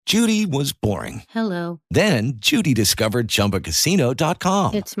Judy was boring. Hello. Then Judy discovered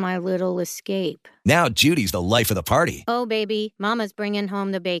ChumbaCasino.com. It's my little escape. Now Judy's the life of the party. Oh, baby, mama's bringing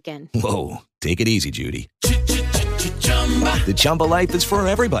home the bacon. Whoa, take it easy, Judy. The Chumba life is for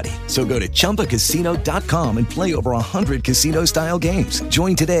everybody. So go to ChumbaCasino.com and play over 100 casino-style games.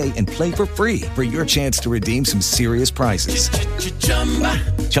 Join today and play for free for your chance to redeem some serious prizes.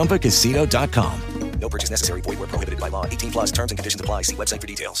 ChumbaCasino.com. No purchase necessary. Void where prohibited by law. 18 plus terms and conditions apply. See website for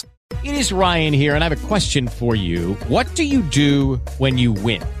details. It is Ryan here, and I have a question for you. What do you do when you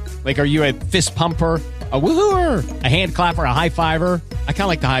win? Like, are you a fist pumper, a woo-hooer, a hand clapper, a high fiver? I kind of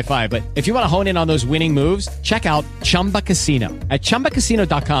like the high five, but if you want to hone in on those winning moves, check out Chumba Casino. At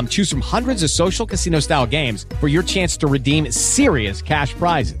ChumbaCasino.com, choose from hundreds of social casino-style games for your chance to redeem serious cash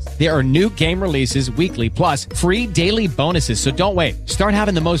prizes. There are new game releases weekly, plus free daily bonuses. So don't wait. Start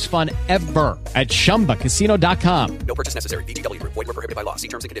having the most fun ever at ChumbaCasino.com. No purchase necessary. VGW. Void where prohibited by law. See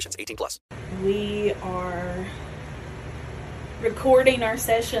terms and conditions. 18 plus. We are recording our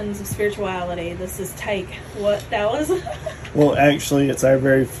sessions of spirituality. This is take what, Dallas? Well, actually, it's our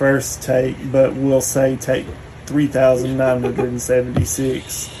very first take, but we'll say take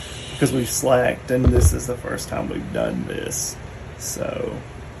 3,976 because we've slacked, and this is the first time we've done this. So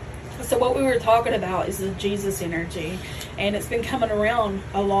what we were talking about is the Jesus energy, and it's been coming around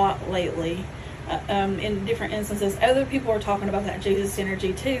a lot lately. In different instances, other people are talking about that Jesus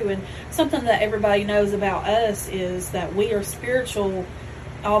energy too, and something that everybody knows about us is that we are spiritual,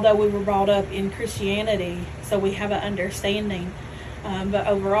 although we were brought up in Christianity, so we have an understanding, but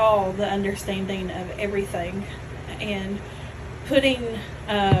overall the understanding of everything, and putting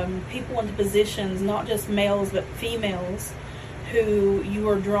people into positions, not just males but females, who you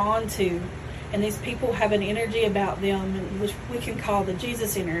are drawn to, and these people have an energy about them which we can call the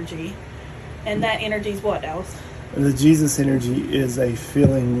Jesus energy. And that energy is what, Dallas? The Jesus energy is a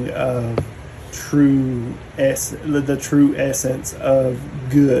feeling of the true essence of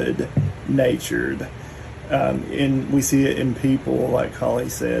good natured. And we see it in people, like Holly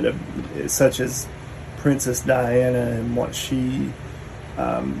said, such as Princess Diana and what she,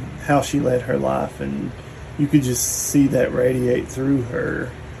 how she led her life. And you could just see that radiate through her.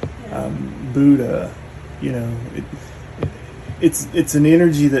 Yeah. Buddha, It's an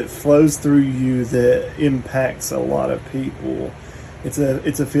energy that flows through you that impacts a lot of people. It's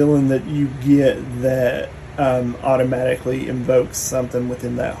a feeling that you get that automatically invokes something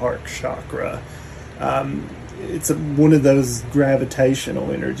within that heart chakra. It's one of those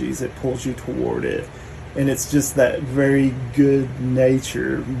gravitational energies that pulls you toward it, and it's just that very good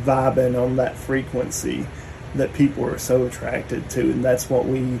nature vibing on that frequency that people are so attracted to, and that's what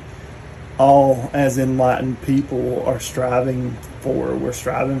we all, as enlightened people, are striving for. We're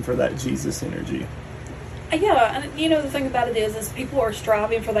striving for that Jesus energy. Yeah, and the thing about it is people are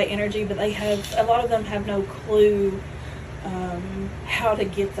striving for that energy, but a lot of them have no clue how to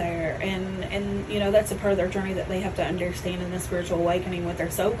get there, and that's a part of their journey that they have to understand in the spiritual awakening with their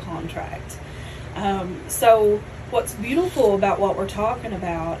soul contract. So what's beautiful about what we're talking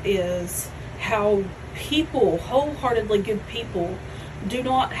about is how people, wholeheartedly good people, do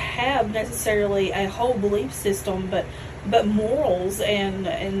not have necessarily a whole belief system, but morals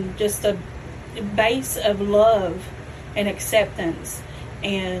and just a base of love and acceptance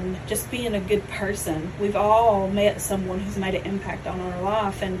and just being a good person. We've all met someone who's made an impact on our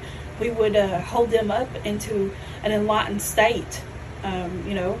life, and we would hold them up into an enlightened state.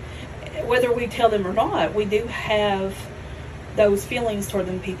 Whether we tell them or not, we do have those feelings toward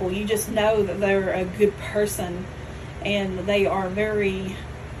them people. You just know that they're a good person, and they are very,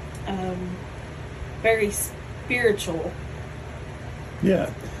 very spiritual.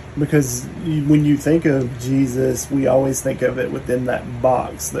 Yeah, because when you think of Jesus, we always think of it within that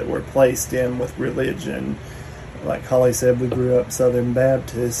box that we're placed in with religion. Like Holly said, we grew up Southern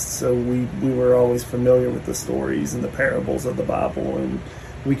Baptist, so we were always familiar with the stories and the parables of the Bible, and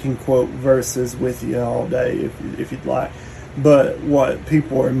we can quote verses with you all day if you'd like. But what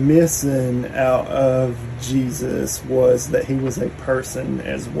people are missing out of Jesus was that he was a person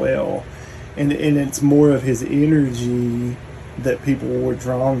as well. And it's more of his energy that people were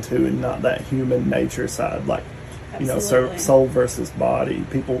drawn to, and not that human nature side. Like, soul versus body.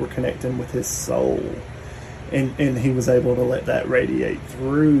 People were connecting with his soul. And he was able to let that radiate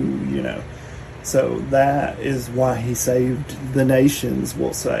through, So that is why he saved the nations,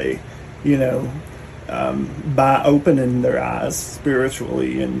 we'll say, by opening their eyes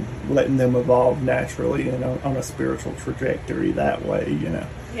spiritually and letting them evolve naturally and on a spiritual trajectory that way,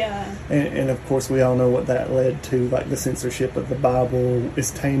 Yeah. And of course we all know what that led to, like the censorship of the Bible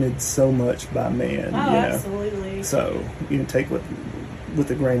is tainted so much by man. Oh, absolutely. So take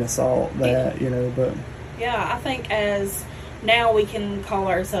with a grain of salt, that, but... Yeah, I think as now we can call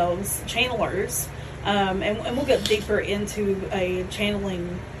ourselves channelers, and we'll get deeper into a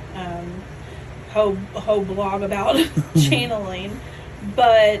channeling whole blog about channeling,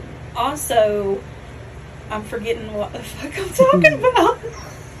 but also I'm forgetting what the fuck I'm talking about.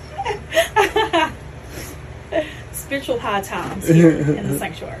 Spiritual high times here in the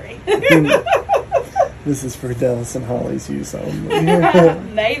sanctuary. This is for Dallas and Holly's use only.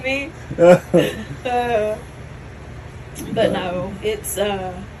 Maybe. But no, it's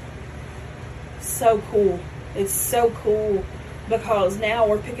so cool. It's so cool because now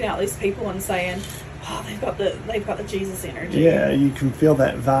we're picking out these people and saying, "Oh, they've got the Jesus energy." Yeah, you can feel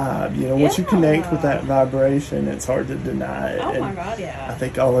that vibe. Once you connect with that vibration, it's hard to deny it. Oh my God, yeah. I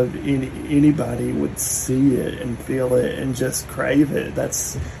think anybody would see it and feel it and just crave it.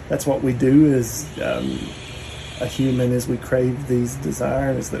 That's what we do as a human, is we crave these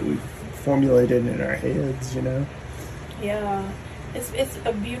desires that we've formulated in our heads. Yeah, it's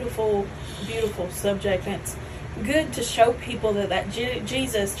a beautiful, beautiful subject, and it's good to show people that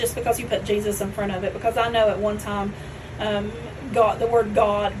Jesus, just because you put Jesus in front of it, because I know at one time the word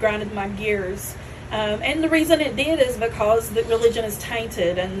God grinded my gears, and the reason it did is because the religion is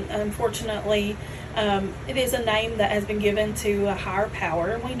tainted, and unfortunately it is a name that has been given to a higher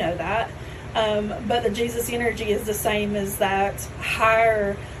power, and we know that, but the Jesus energy is the same as that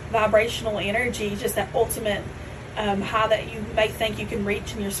higher vibrational energy, just that ultimate high that you may think you can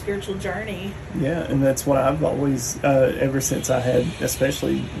reach in your spiritual journey. Yeah, and that's what I've always, ever since I had,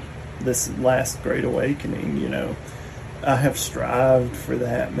 especially this last Great Awakening, I have strived for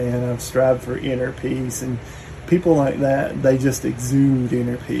that, man. I've strived for inner peace, and people like that, they just exude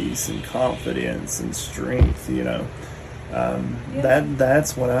inner peace and confidence and strength,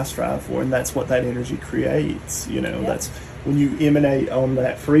 That's what I strive for, and that's what that energy creates, That's when you emanate on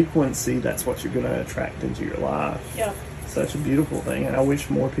that frequency, that's what you're going to attract into your life. Yeah. Such a beautiful thing, and I wish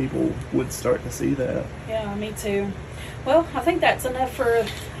more people would start to see that. Yeah, me too. Well, I think that's enough for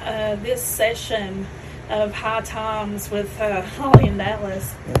this session of High Times with Holly and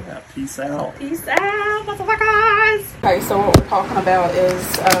Dallas. Yeah, peace out. Peace out, motherfuckers! Okay, so what we're talking about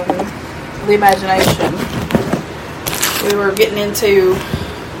is the imagination. We were getting into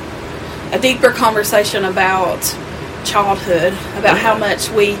a deeper conversation about childhood, about how much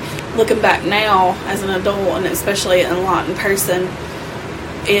we, looking back now as an adult, and especially an enlightened person,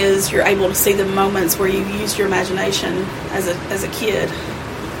 is you're able to see the moments where you used your imagination as a kid.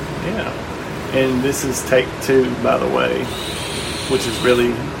 Yeah, and this is take 2, by the way, which is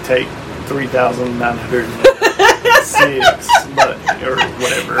really take 3,906, but or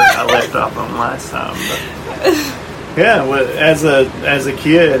whatever I left off on last time. But yeah, well, as a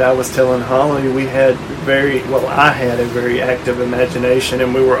kid, I was telling Holly I had a very active imagination,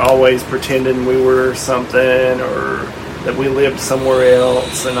 and we were always pretending we were something, or that we lived somewhere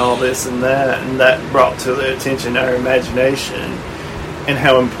else, and all this and that brought to the attention our imagination, and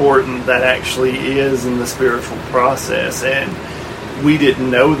how important that actually is in the spiritual process. And we didn't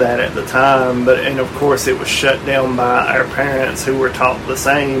know that at the time, and of course it was shut down by our parents, who were taught the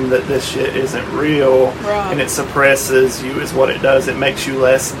same, that this shit isn't real, right. And it suppresses you is what it does. It makes you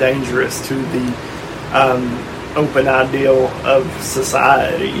less dangerous to the open ideal of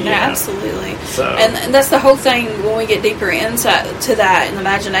society. Yeah, absolutely. So, and that's the whole thing when we get deeper into that in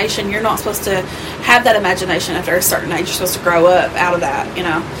imagination. You're not supposed to have that imagination after a certain age. You're supposed to grow up out of that,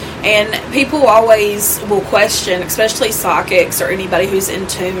 And people always will question, especially psychics or anybody who's in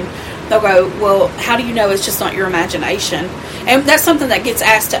tune. They'll go, well, how do you know it's just not your imagination? And that's something that gets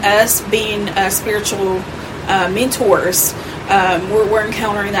asked to us being spiritual mentors. We're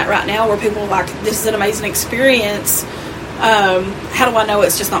encountering that right now, where people are like, this is an amazing experience. How do I know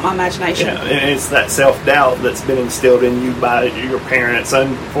it's just not my imagination? Yeah, and it's that self-doubt that's been instilled in you by your parents,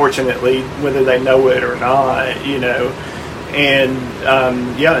 unfortunately, whether they know it or not, And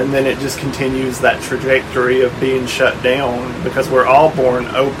and then it just continues that trajectory of being shut down, because we're all born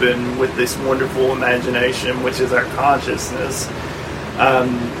open with this wonderful imagination, which is our consciousness,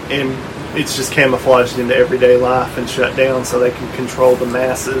 and it's just camouflaged into everyday life and shut down so they can control the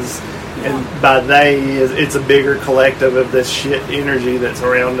masses. Yeah. And by they, it's a bigger collective of this shit energy that's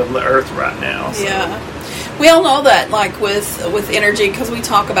around on the earth right now. So. Yeah. We all know that, like with energy, because we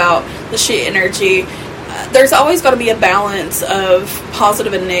talk about the shit energy. There's always got to be a balance of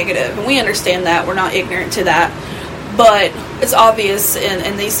positive and negative, and we understand that. We're not ignorant to that, but it's obvious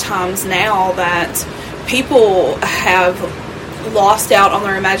in these times now that people have lost out on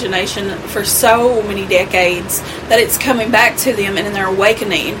their imagination for so many decades that it's coming back to them and in their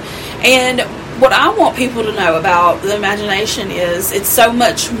awakening. And what I want people to know about the imagination is it's so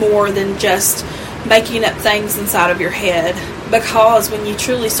much more than just making up things inside of your head, because when you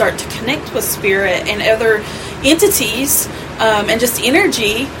truly start to connect with spirit and other entities and just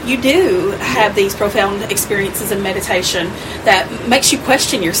energy, you do have these profound experiences in meditation that makes you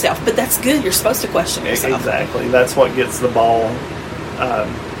question yourself. But that's good. You're supposed to question yourself. Exactly. That's what gets the ball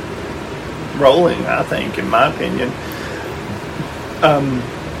rolling, I think, in my opinion.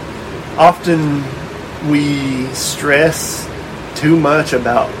 Often we stress too much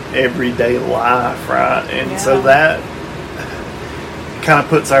about everyday life, right? And so that kind of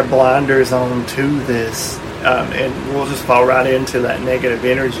puts our blinders on to this, and we'll just fall right into that negative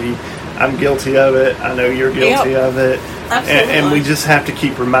energy. I'm guilty of it. I know you're guilty of it. Absolutely. And we just have to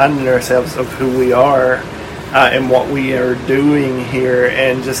keep reminding ourselves of who we are and what we are doing here,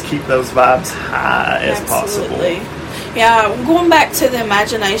 and just keep those vibes high as Absolutely. possible. Yeah, going back to the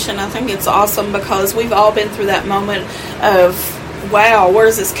imagination, I think it's awesome because we've all been through that moment of, wow,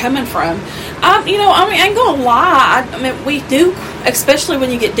 where's this coming from? I ain't gonna lie. I mean, we do, especially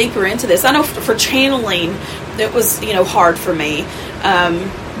when you get deeper into this. I know for channeling, it was, hard for me,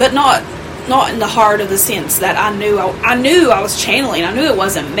 but not in the heart of the sense that I knew I was channeling. I knew it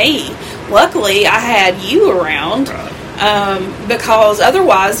wasn't me. Luckily, I had you around. Right. Because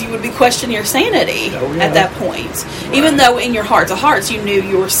otherwise you would be questioning your sanity at that point. Right. Even though in your heart of hearts you knew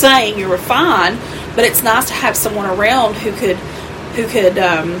you were sane, you were fine, but it's nice to have someone around who could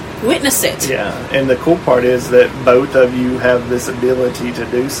witness it. Yeah, and the cool part is that both of you have this ability to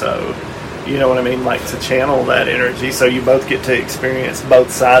do so. You know what I mean? Like to channel that energy, so you both get to experience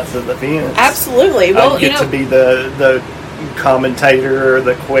both sides of the fence. Absolutely. Well, you get to be the commentator or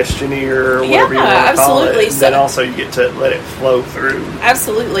the questioner or whatever you want to call it. And then also you get to let it flow through.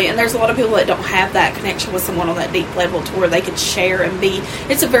 Absolutely. And there's a lot of people that don't have that connection with someone on that deep level to where they can share and be.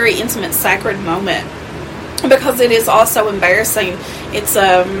 It's a very intimate, sacred moment. Because it is also embarrassing. It's,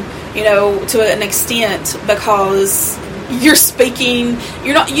 to an extent, because you're speaking,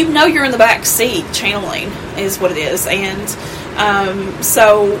 you're in the back seat. Channeling is what it is. And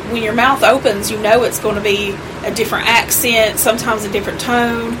so when your mouth opens, it's going to be a different accent, sometimes a different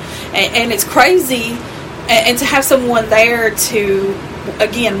tone, and it's crazy. And to have someone there to,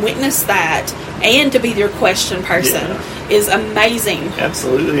 again, witness that and to be your question person is amazing.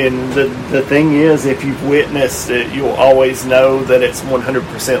 Absolutely. And the thing is, if you've witnessed it, you'll always know that it's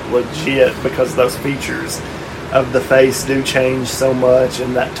 100% legit, because those features of the face do change so much,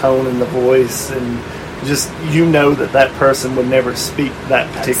 and that tone in the voice, and just that person would never speak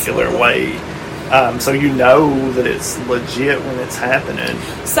that particular way. So that it's legit when it's happening.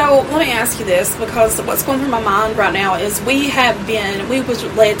 So let me ask you this, because what's going through my mind right now is we was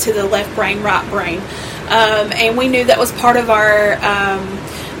led to the left brain, right brain, and we knew that was part of our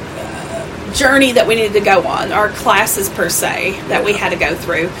journey that we needed to go on, our classes per se that we had to go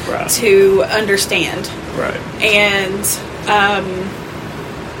through to understand. Right. And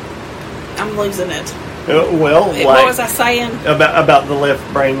I'm losing it. What was I saying? About the left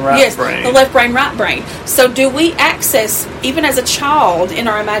brain, right brain. Yes, the left brain, right brain. So do we access, even as a child in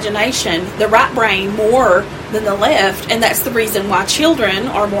our imagination, the right brain more than the left? And that's the reason why children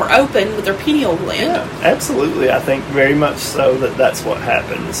are more open with their pineal gland. Yeah, absolutely. I think very much so that's what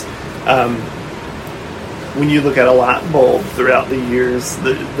happens. When you look at a light bulb throughout the years,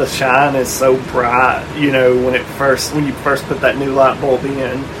 the shine is so bright. When you first put that new light bulb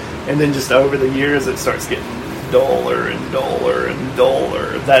in, and then just over the years it starts getting duller and duller and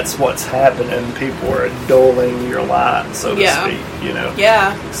duller. That's what's happening. People are dulling your light, so to speak.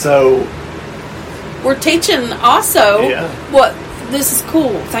 Yeah. So we're teaching also what this is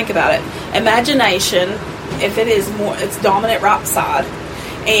cool. Think about it. Imagination, if it is more, it's dominant right side.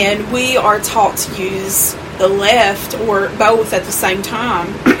 And we are taught to use the left or both at the same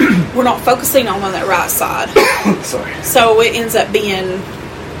time. We're not focusing on that right side. Sorry. So it ends up being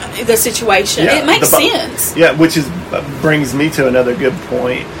the situation. It makes sense. Yeah, which brings me to another good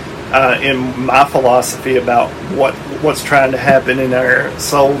point in my philosophy about what's trying to happen in our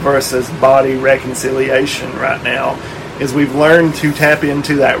soul versus body reconciliation right now. Is we've learned to tap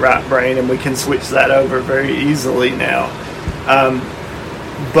into that right brain, and we can switch that over very easily now.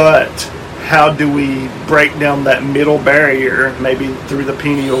 But how do we break down that middle barrier, maybe through the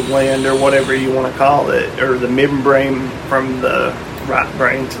pineal gland or whatever you want to call it, or the midbrain from the right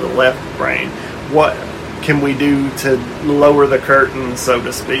brain to the left brain? What can we do to lower the curtain, so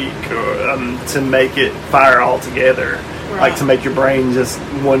to speak, or to make it fire all together? Right. Like to make your brain just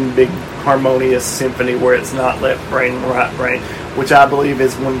one big harmonious symphony where it's not left brain and right brain, which I believe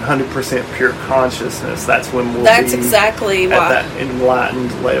is 100% pure consciousness. That's when we'll That's be exactly at why. that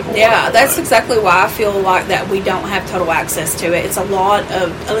enlightened level. Yeah, that's exactly why I feel like that we don't have total access to it. It's a lot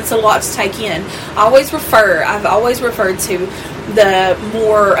to take in. I've always referred to the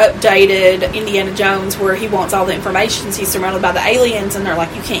more updated Indiana Jones, where he wants all the information. He's surrounded by the aliens, and they're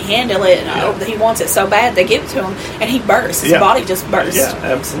like, you can't handle it, and he wants it so bad, they give it to him, and he bursts. His body just bursts. Yeah,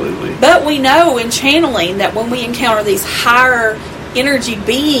 absolutely. But we know in channeling that when we encounter these higher energy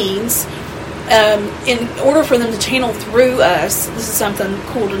beings, in order for them to channel through us, this is something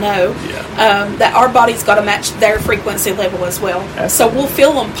cool to know, that our body's got to match their frequency level as well. Absolutely. So we'll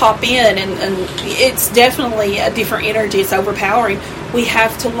feel them pop in, and it's definitely a different energy. It's overpowering. We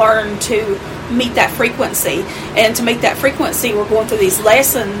have to learn to meet that frequency, and to meet that frequency, we're going through these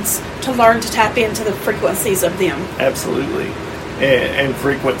lessons to learn to tap into the frequencies of them. Absolutely. And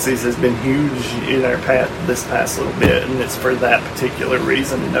frequencies has been huge in our path this past little bit, and it's for that particular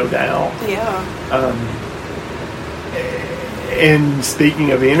reason, no doubt. Yeah. And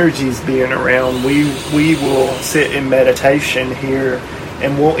speaking of energies being around, we will sit in meditation here,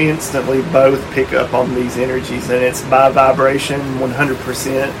 and we'll instantly both pick up on these energies, and it's by vibration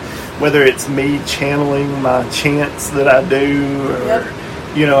 100%, whether it's me channeling my chants that I do, or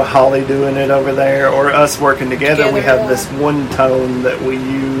Holly doing it over there, or us working together. We have this one tone that we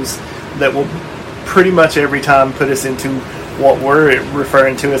use that will pretty much every time put us into what we're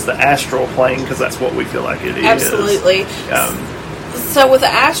referring to as the astral plane, because that's what we feel like it is. Absolutely. So with the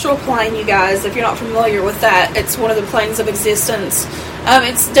astral plane, you guys, if you're not familiar with that, it's one of the planes of existence.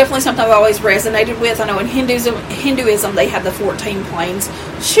 It's definitely something I've always resonated with. I know in Hinduism they have the 14 planes.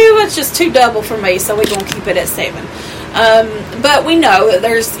 It's just too double for me, so we're going to keep it at 7. But we know that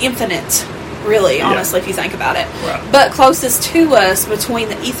there's infinite, really, honestly, if you think about it. Right. But closest to us, between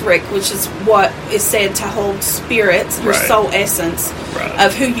the etheric, which is what is said to hold spirit, your soul essence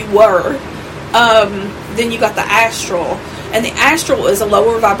of who you were, then you got the astral. And the astral is a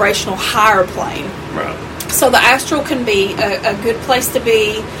lower vibrational, higher plane. Right. So the astral can be a good place to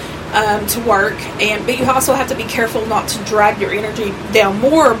be, to work, but you also have to be careful not to drag your energy down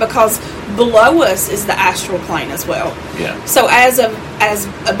more, because below us is the astral plane as well. Yeah. So as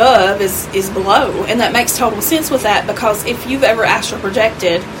above is below, and that makes total sense with that, because if you've ever astral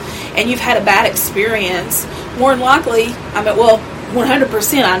projected and you've had a bad experience, more than likely,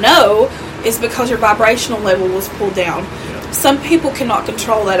 100% I know, is because your vibrational level was pulled down. Yeah. Some people cannot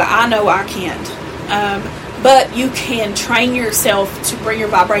control that. I know I can't. But you can train yourself to bring your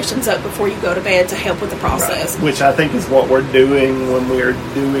vibrations up before you go to bed to help with the process. Right. Which I think is what we're doing when we're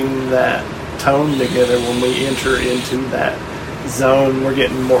doing that tone together. When we enter into that zone, we're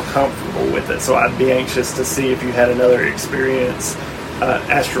getting more comfortable with it. So I'd be anxious to see if you had another experience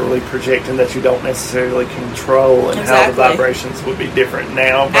astrally projecting that you don't necessarily control, and how the vibrations would be different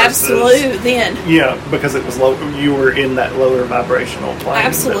now versus... Absolutely, then. Yeah, because it was low, you were in that lower vibrational plane.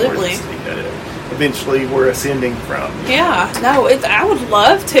 Absolutely. Eventually we're ascending from. Yeah, no, I would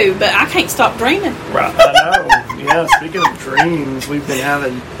love to, but I can't stop dreaming. Right, I know. Yeah, speaking of dreams, we've been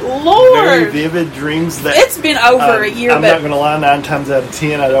having very vivid dreams. That it's been over a year, I'm not going to lie, 9 times out of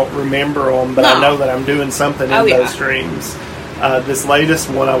 10 I don't remember them, but I know that I'm doing something in those dreams. This latest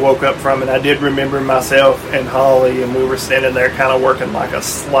one I woke up from, and I did remember myself and Holly, and we were standing there kind of working like a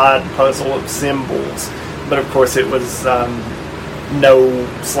slide puzzle of symbols, but of course it was no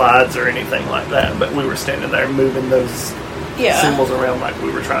slides or anything like that, but we were standing there moving those symbols around like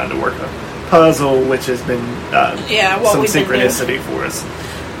we were trying to work a puzzle, which has been some synchronicity for us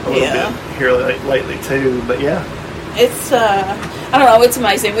a little bit here lately too. But it's I don't know, it's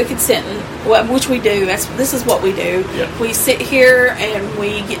amazing. We could sit and, which we do, this is what we do. We sit here and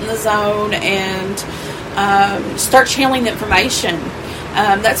we get in the zone and start channeling the information.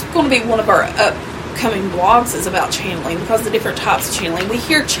 That's going to be one of our upcoming blogs, is about channeling, because the different types of channeling. We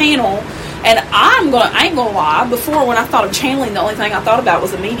hear channel, and I ain't gonna lie, before when I thought of channeling, the only thing I thought about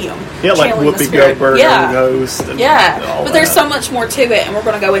was a medium. Yeah, like Whoopi Goldberg, Ghost. And all but there's so much more to it, and we're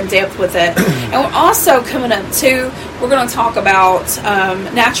going to go in depth with it. And we're also coming up too, we're going to talk about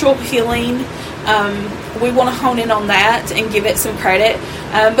natural healing. We want to hone in on that and give it some credit,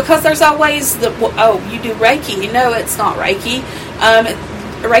 because there's always you do Reiki. No, it's not Reiki.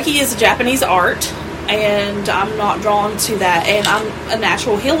 Reiki is a Japanese art, and I'm not drawn to that. And I'm a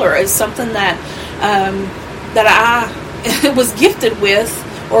natural healer. It's something that I was gifted with,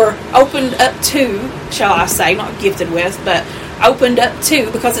 or opened up to, shall I say, not gifted with, but opened up to,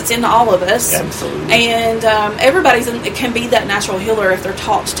 because it's in all of us. Absolutely. And everybody can be that natural healer if they're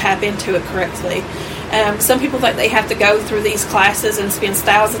taught to tap into it correctly. Some people think they have to go through these classes and spend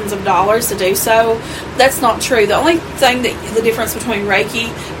thousands of dollars to do so. That's not true. The only thing that the difference between Reiki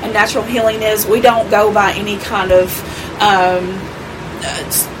and natural healing is we don't go by any kind of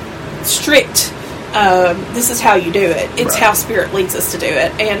strict this is how you do it. It's how Spirit leads us to do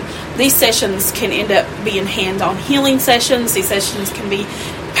it. And these sessions can end up being hands-on healing sessions. These sessions can be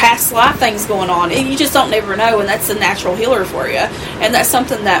past life things going on. And you just don't never know, and that's a natural healer for you. And that's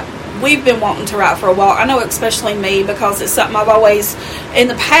something that we've been wanting to write for a while. I know especially me, because it's something I've always, in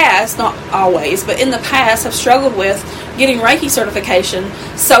the past, not always, but in the past, I've struggled with getting Reiki certification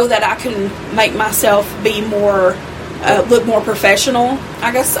so that I can make myself be more, look more professional,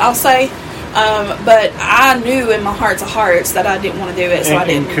 I guess I'll say. But I knew in my heart of hearts that I didn't want to do it, so I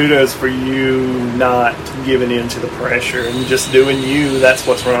didn't. And kudos for you not giving in to the pressure and just doing you. That's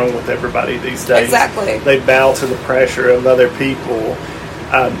what's wrong with everybody these days. Exactly. They bow to the pressure of other people.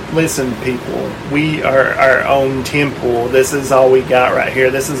 Listen, people, we are our own temple. This is all we got right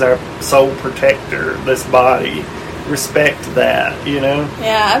here. This is our soul protector, this body. Respect that, you know?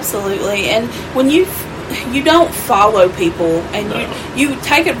 Yeah, absolutely. And when you don't follow people, and you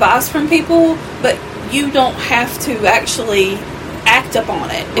take advice from people, but you don't have to actually act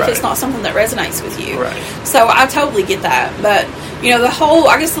upon it if it's not something that resonates with you. Right. So I totally get that. But, you know,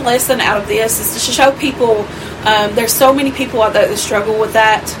 the lesson out of this is to show people there's so many people out there that struggle with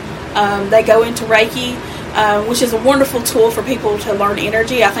that. They go into Reiki, which is a wonderful tool for people to learn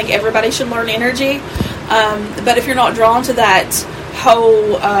energy. I think everybody should learn energy. But if you're not drawn to that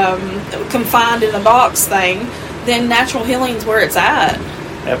whole confined in a box thing, then natural healing's where it's at.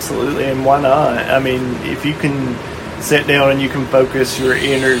 Absolutely, and why not? I mean, if you can sit down and you can focus your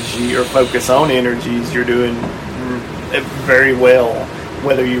energy or focus on energies, you're doing very well,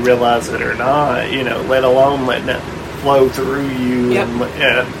 whether you realize it or not, you know, let alone letting it flow through you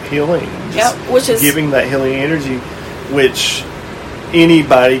and healing. Which is giving that healing energy, which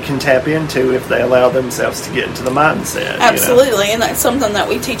anybody can tap into if they allow themselves to get into the mindset. Absolutely, you know? And that's something that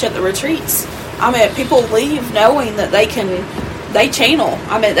we teach at the retreats. I mean, people leave knowing that they channel.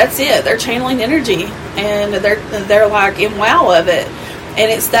 I mean, that's it. They're channeling energy, and they're like in wow of it, and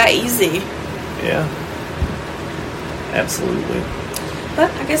it's that easy. Yeah, absolutely.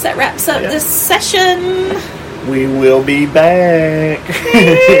 But I guess that wraps up this session. We will be back.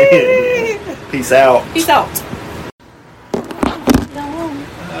 Peace out. Peace out.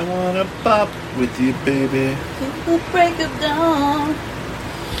 I wanna pop with you, baby. The break of dawn.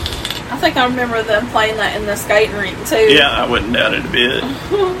 I think I remember them playing that in the skating rink too. Yeah, I wouldn't doubt it a bit.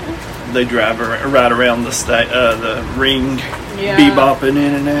 They drive right around the ring, bebopping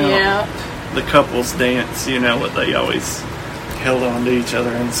in and out. Yeah. The couples dance, you know what, they always held on to each other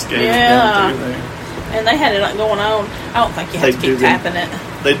and skated Yeah. down through there. And they had it going on. I don't think you have to keep tapping it.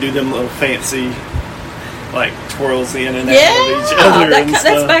 They do them little fancy, like, twirls in and out of each other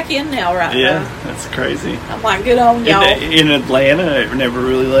that's back in now, right now. Yeah, that's crazy. I'm like, good on y'all. In Atlanta, it never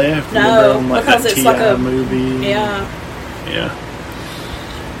really left. No, on, like, because that it's T.I. like a movie. Yeah. Yeah.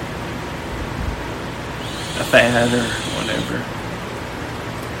 A fad or whatever.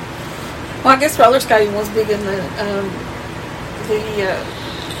 Well, I guess roller skating was big in it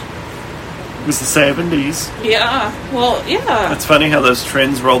was the 70s. Yeah. Well, yeah. It's funny how those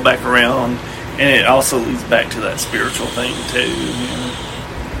trends roll back around, and it also leads back to that spiritual thing too. You know?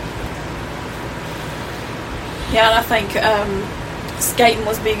 Yeah, and I think skating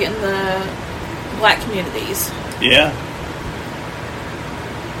was big in the black communities. Yeah.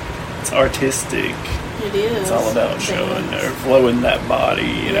 It's artistic. It is. It's all about showing or flowing that body,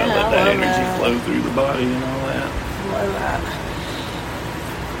 you know, let that energy flow through the body and all that. I love that.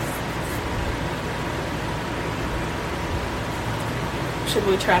 Should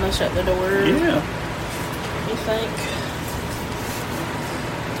we try to shut the door? Yeah. You think?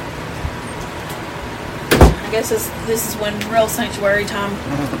 I guess this is when real sanctuary time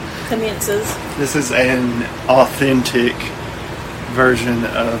commences. This is an authentic version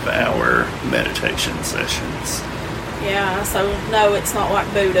of our meditation sessions. Yeah, so no, it's not like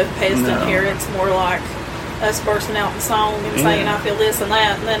Buddha pest in here. It's more like us bursting out in song and saying I feel this and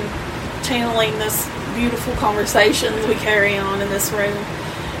that, and then channeling this beautiful conversations we carry on in this room.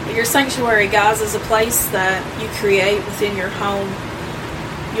 Your sanctuary, guys, is a place that you create within your home.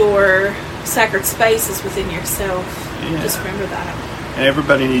 Your sacred space is within yourself. Yeah. Just remember that. And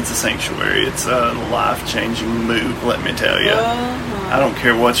everybody needs a sanctuary. It's a life-changing move, let me tell you. I don't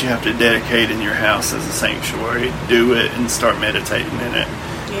care what you have to dedicate in your house as a sanctuary. Do it and start meditating in it.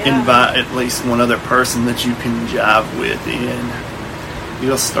 Yeah. Invite at least one other person that you can jive with in.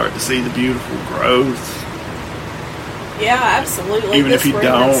 You'll start to see the beautiful growth. Yeah, absolutely. Even if you room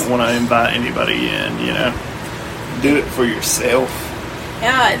don't want to invite anybody in, do it for yourself.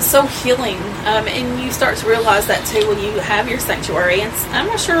 Yeah, it's so healing. And you start to realize that too when you have your sanctuary. And I'm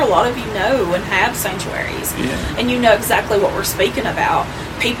not sure a lot of you know and have sanctuaries. Yeah. And you know exactly what we're speaking about.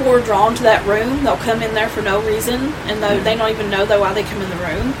 People are drawn to that room. They'll come in there for no reason. And they don't even know why they come in the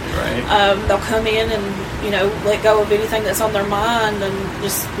room. Right. They'll come in and, let go of anything that's on their mind and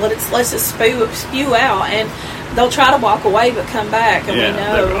just let it spew out. And they'll try to walk away but come back. And we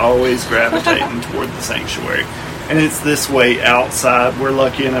know. They're always gravitating toward the sanctuary. And it's this way outside. We're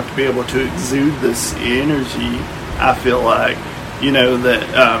lucky enough to be able to exude this energy, I feel like,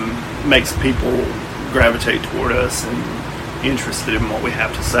 that makes people gravitate toward us and interested in what we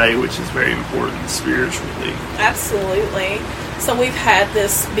have to say, which is very important spiritually. Absolutely. So we've had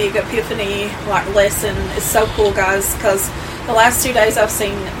this big epiphany lesson. It's so cool, guys, because the last 2 days I've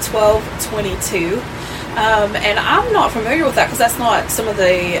seen 1222. And I'm not familiar with that because that's not some of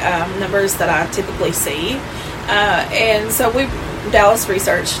the numbers that I typically see. And so Dallas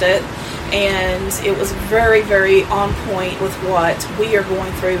researched it, and it was very, very on point with what we are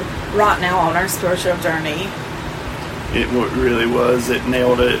going through right now on our spiritual journey. It really was. It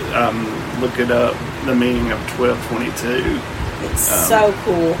nailed it. Look it up, the meaning of 1222. It's so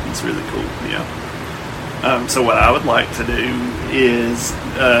cool. It's really cool, yeah. So what I would like to do is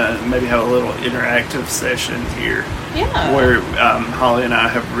maybe have a little interactive session here. Yeah. Where Holly and I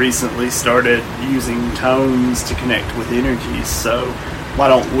have recently started using tones to connect with energies. So why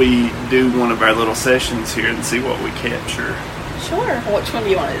don't we do one of our little sessions here and see what we capture? Sure. Which one do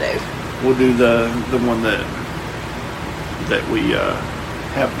you want to do? We'll do the one that we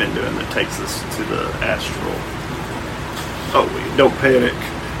have been doing that takes us to the astral. Oh, don't panic.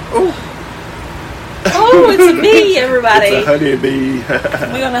 Oh, it's a bee, everybody. It's a honeybee.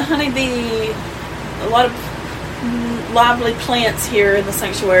 We got a honeybee. A lot of lively plants here in the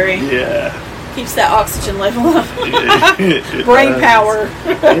sanctuary. Yeah. Keeps that oxygen level up. Brain power.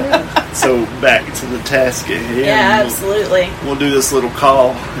 Yeah. So back to the task at hand. Yeah, absolutely. We'll do this little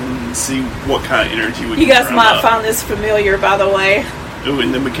call and see what kind of energy we can You guys drum might up. find this familiar, by the way. Ooh,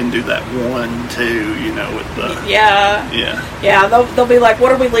 and then we can do that 1, 2, with the... Yeah. Yeah. They'll be like,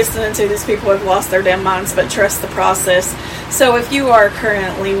 what are we listening to? These people have lost their damn minds, but trust the process. So if you are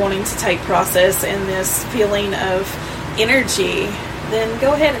currently wanting to take process in this feeling of energy, then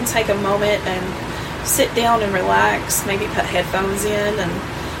go ahead and take a moment and sit down and relax. Maybe put headphones in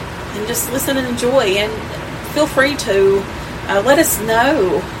and just listen and enjoy. And feel free to let us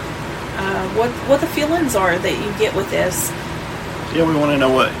know what the feelings are that you get with this. Yeah, we want to know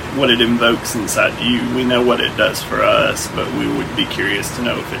what it invokes inside you. We know what it does for us, but we would be curious to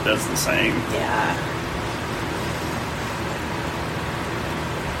know if it does the same. Yeah.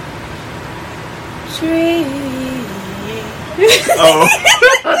 Oh,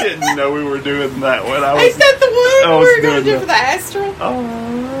 I didn't know we were doing that one. Is that the one we're going to do for the astral?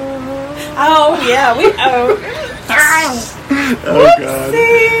 Oh, yeah. Oh, God.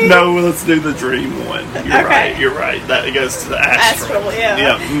 No, let's do the dream one. You're right. That goes to the astral. Yeah.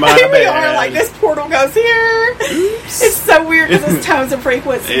 Yeah, my Here we bad. are, like this portal goes here. Oops. It's so weird because it's tones and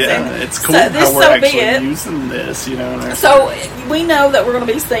frequencies. Yeah, and it's cool so this how we're so actually be it. using this, in our So we know that we're going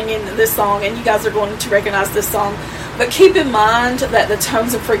to be singing this song, and you guys are going to recognize this song. But keep in mind that the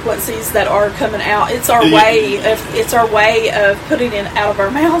tones and frequencies that are coming out, it's our way of putting it out of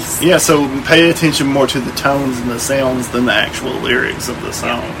our mouths. Yeah, so pay attention more to the tones and the sounds than the actual lyrics of the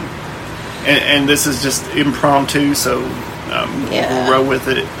song. And this is just impromptu, so we'll roll with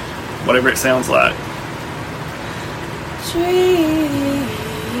it, whatever it sounds like. Dream,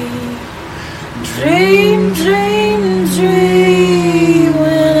 dream, dream, dream.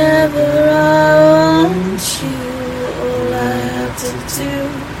 Whenever I want you, all I have to do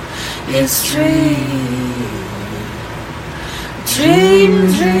is dream. Dream,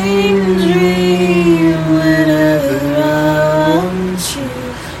 dream, dream. Whenever I want you,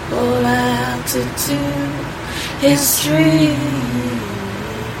 all I have to do is dream.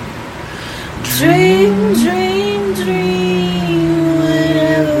 Dream, dream, dream.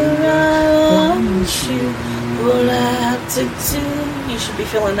 Whenever I want you, all I have to do, you should be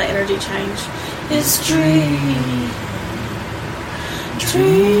feeling the energy change, is dream.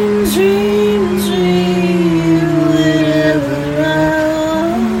 Dream, dream, dream. Whenever I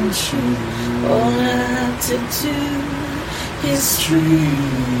want you, all I have to do is dream.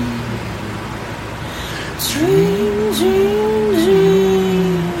 Dream, dream,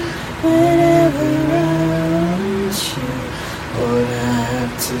 dream. Whenever I want you, all I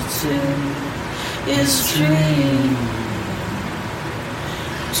have to do is dream.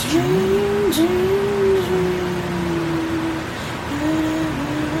 Dream, dream, dream.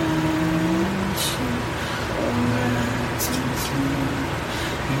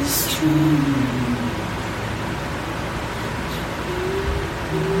 is true.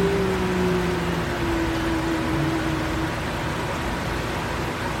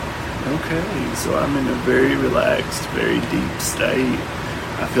 Okay, so I'm in a very relaxed, very deep state.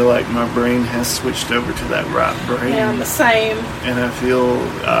 I feel like my brain has switched over to that right brain. Yeah, I'm the same. And I feel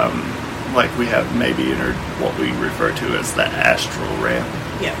like we have maybe entered what we refer to as the astral realm.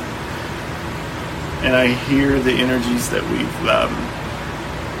 Yeah. And I hear the energies that we've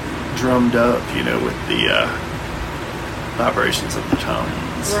drummed up, with the vibrations of the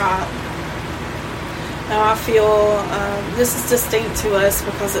tones. Right. Now I feel this is distinct to us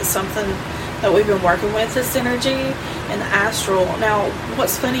because it's something that we've been working with, this energy and the astral. Now,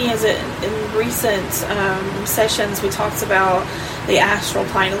 what's funny is that in recent sessions we talked about the astral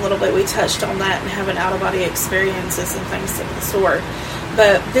plane a little bit. We touched on that and having out-of-body experiences and things of the sort.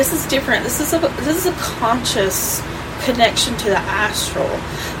 But this is different. This is a conscious connection to the astral.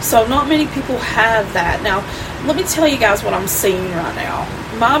 So not many people have that. Now, let me tell you guys what I'm seeing right now.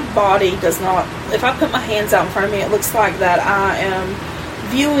 My body does not, if I put my hands out in front of me, it looks like that I am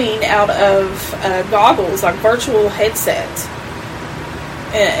viewing out of goggles, like virtual headset.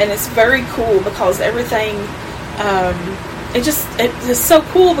 And it's very cool because everything, it's so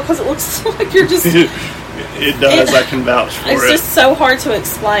cool because it looks like you're just... It does. I can vouch for it. It's just so hard to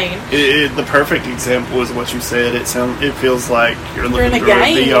explain. The perfect example is what you said. It feels like you're looking in a through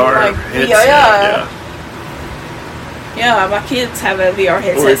game, a VR like, headset. Yeah, my kids have a VR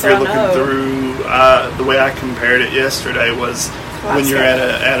headset, or if you're so I looking know. Through, the way I compared it yesterday was when you're at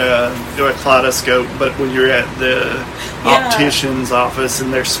a kaleidoscope, but when you're at the optician's office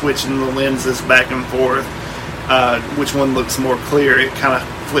and they're switching the lenses back and forth, which one looks more clear, it kind of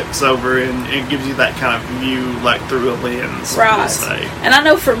flips over and it gives you that kind of view like through a lens. Right. We'll say. And I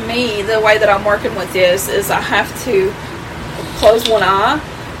know for me, the way that I'm working with this is I have to close one eye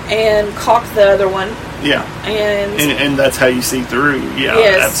and cock the other one. Yeah. And that's how you see through. Yeah,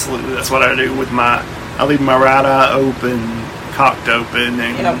 yes. Absolutely. That's what I do with I leave my right eye open, cocked open,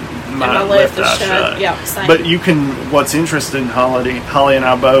 and my left eye shut. Yeah, same. But what's interesting, Holly and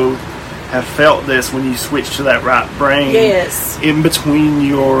I both have felt this when you switch to that right brain. Yes. In between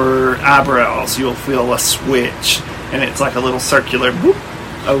your eyebrows, you'll feel a switch, and it's like a little circular whoop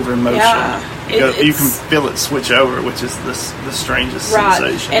over motion. Yeah. You can feel it switch over, which is the strangest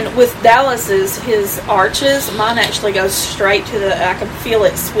sensation. And with Dallas's, his arches, mine actually goes straight to I can feel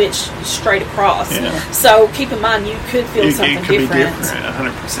it switch straight across. Yeah. So keep in mind, you could feel something different. It could be different,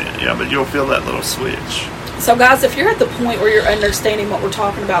 100%. Yeah, but you'll feel that little switch. So guys, if you're at the point where you're understanding what we're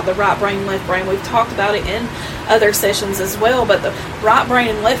talking about, the right brain, left brain, we've talked about it in other sessions as well, but the right brain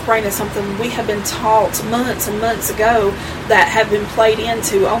and left brain is something we have been taught months and months ago that have been played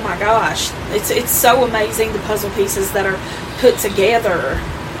into. Oh my gosh, it's so amazing, the puzzle pieces that are put together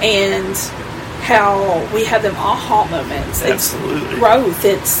and how we have them aha moments. Absolutely. It's growth.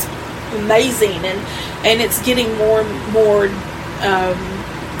 It's amazing, and it's getting more and more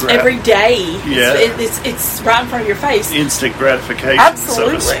every day. Yeah. It's right in front of your face. Instant gratification,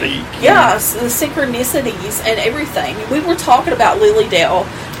 absolutely. so to speak. Yes, the synchronicities and everything. We were talking about Lily Dale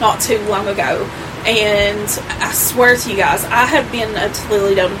not too long ago, and I swear to you guys, I have been to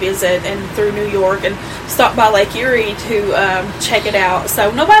Lily Dale to visit and through New York and stopped by Lake Erie to check it out. So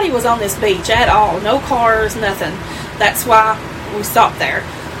nobody was on this beach at all. No cars, nothing. That's why we stopped there.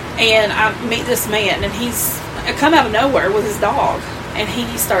 And I meet this man, and he's come out of nowhere with his dog. And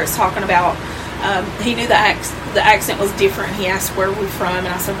he starts talking about, he knew the accent was different. He asked where we're from, and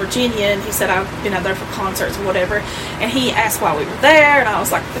I said Virginia, and he said I've been out there for concerts or whatever. And he asked why we were there, and I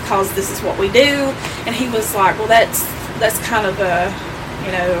was like, because this is what we do. And he was like, well, that's kind of a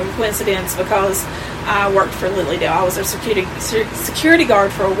coincidence, because I worked for Lily Dale. I was a security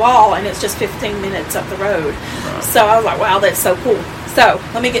guard for a while, and it's just 15 minutes up the road. Right. So I was like, wow, that's so cool. So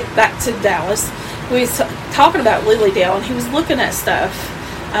let me get back to Dallas. We was talking about Lily Dale, and he was looking at stuff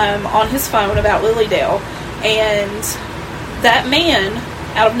on his phone about Lily Dale, and that man,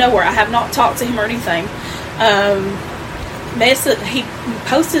 out of nowhere, I have not talked to him or anything, he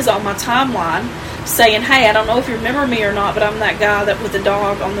posted on my timeline saying, hey, I don't know if you remember me or not, but I'm that guy that with the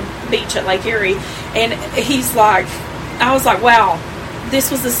dog on the beach at Lake Erie. And he's like, I was like, wow,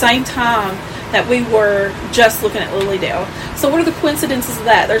 this was the same time that we were just looking at Lily Dale. So what are the coincidences of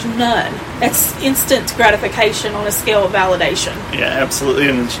that? There's none. That's instant gratification on a scale of validation. Yeah, absolutely.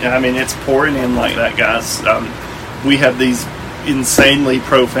 And I mean, it's pouring in like that, guys. We have these insanely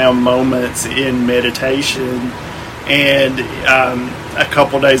profound moments in meditation, and a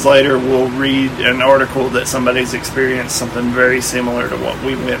couple days later we'll read an article that somebody's experienced something very similar to what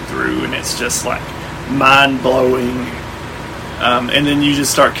we went through, and it's just like mind-blowing And then you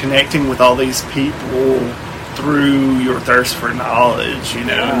just start connecting with all these people through your thirst for knowledge, and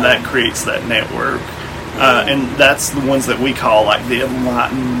that creates that network. And that's the ones that we call like the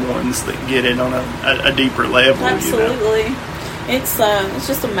enlightened ones that get it on a deeper level. Absolutely. It's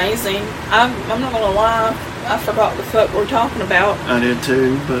just amazing. I'm not gonna lie, I forgot the fuck we're talking about. I did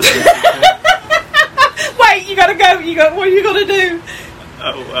too, but wait, you gotta go. What are you gonna do?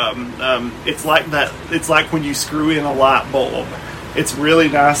 It's like that. It's like when you screw in a light bulb. It's really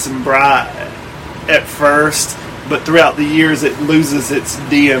nice and bright at first, but throughout the years it loses its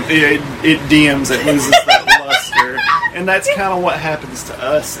dim. It dims. It loses that luster, and that's kind of what happens to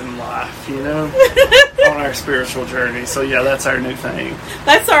us in life, on our spiritual journey. So yeah, that's our new thing.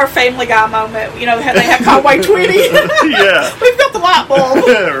 That's our Family Guy moment. How they have Conway Twitty. Yeah, we've got the light bulb.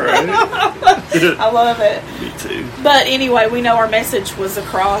 Right. I love it. Me too. But anyway, we know our message was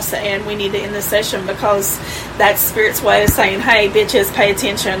across, and we need to end the session because that's Spirit's way of saying, "Hey, bitches, pay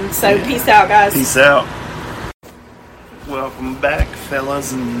attention." So peace out, guys. Peace out. Welcome back,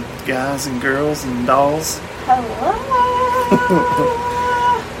 fellas and guys and girls and dolls. Hello.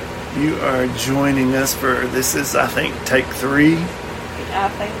 You are joining us for, this is, I think, take 3. I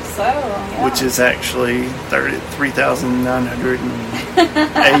think so, yeah. Which is actually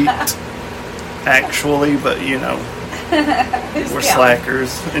 3,908 actually, but we're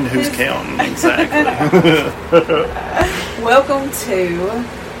slackers, and who's counting, exactly. Welcome to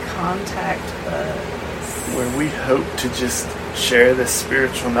Contact Us, where we hope to just share this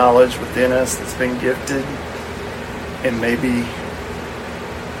spiritual knowledge within us that's been gifted, and maybe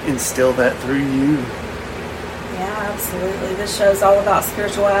instill that through you. Yeah, absolutely. This show's all about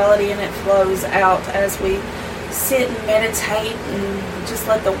spirituality, and it flows out as we sit and meditate and just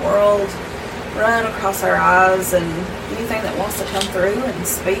let the world run across our eyes, and anything that wants to come through and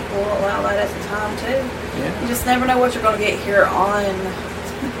speak, we'll allow that at the time too. Yeah. You just never know what you're going to get here on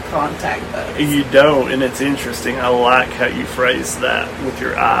Contact Us. You don't, and it's interesting. I like how you phrase that with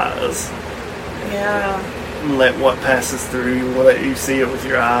your eyes. Yeah. Let what passes through you, let you see it with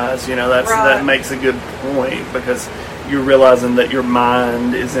your eyes. That makes a good point, because you're realizing that your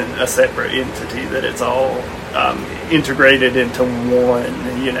mind isn't a separate entity, that it's all integrated into one,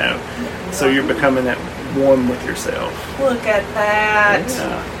 So you're becoming at one with yourself. Look at that.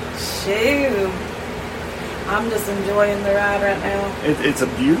 Yeah. Shoot. I'm just enjoying the ride right now. It's a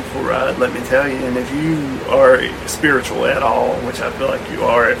beautiful ride, let me tell you. And if you are spiritual at all, which I feel like you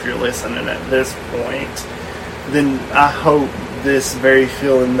are if you're listening at this point, then I hope this very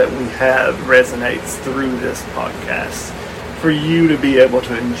feeling that we have resonates through this podcast for you to be able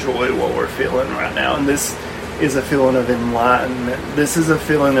to enjoy what we're feeling right now. And this is a feeling of enlightenment. This is a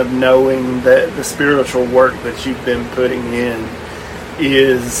feeling of knowing that the spiritual work that you've been putting in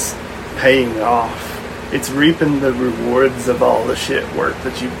is paying off. It's reaping the rewards of all the shit work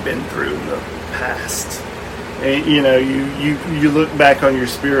that you've been through in the past. And, you look back on your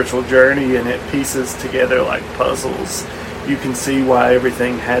spiritual journey and it pieces together like puzzles. You can see why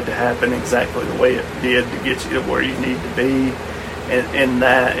everything had to happen exactly the way it did to get you to where you need to be. And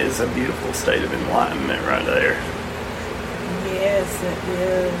that is a beautiful state of enlightenment right there. Yes, it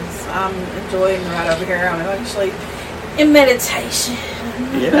is. I'm enjoying the ride over here. I'm actually in meditation.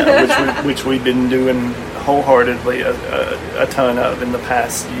 Yeah, which we've been doing wholeheartedly a ton of in the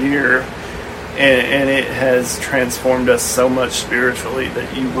past year. And it has transformed us so much spiritually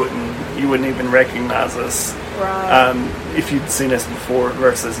that you wouldn't even recognize us if you'd seen us before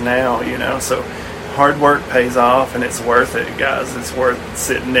versus now, So hard work pays off, and it's worth it, guys. It's worth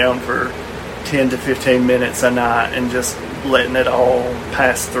sitting down for 10 to 15 minutes a night and just letting it all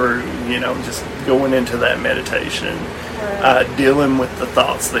pass through, just going into that meditation. Dealing with the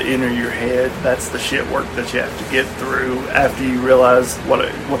thoughts that enter your head. That's the shit work that you have to get through after you realize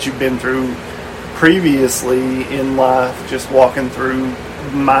what you've been through previously in life, just walking through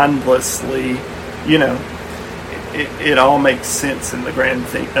mindlessly. It all makes sense in the grand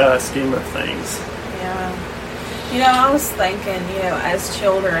scheme of things. Yeah. I was thinking, as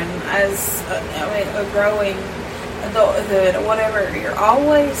children, as a growing adulthood, whatever, you're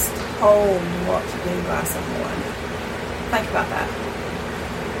always told what to do by someone. Think about that.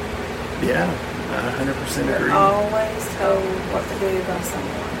 Yeah, I 100% agree. You're always told what to do by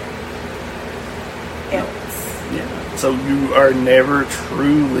someone else. Yeah. So you are never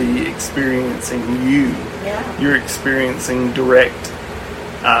truly experiencing you. Yeah. You're experiencing direct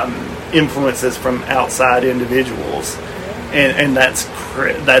influences from outside individuals, and that's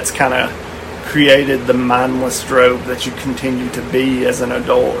kind of created the mindless strobe that you continue to be as an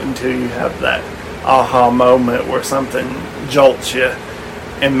adult until you have that aha moment where something jolts you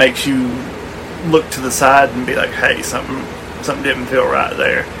and makes you look to the side and be like, hey, something something didn't feel right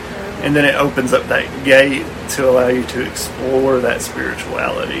there. And then it opens up that gate to allow you to explore that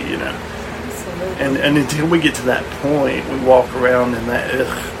spirituality, you know. Absolutely. And until we get to that point, we walk around in that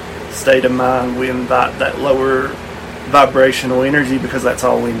state of mind. We invite that lower vibrational energy because that's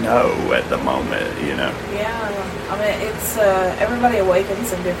all we know at the moment, you know. Yeah, I mean, it's everybody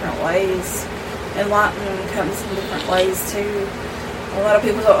awakens in different ways. Enlightenment comes in different ways too. A lot of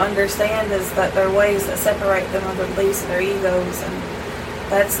people don't understand is that there are ways that separate them of the beliefs of their egos, and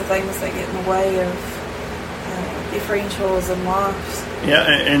that's the things that get in the way of differentials in lives. Yeah,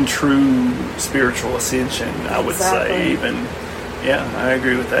 and true spiritual ascension, I would Exactly. say. Even, yeah, I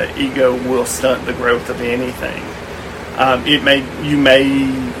agree with that. Ego will stunt the growth of anything. You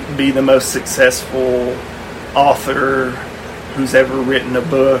may be the most successful author who's ever written a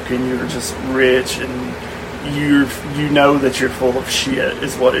book, and you're just rich, and you know that you're full of shit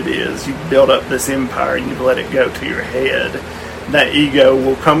is what it is. You've built up this empire and you've let it go to your head. That ego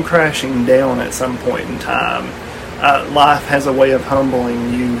will come crashing down at some point in time. Life has a way of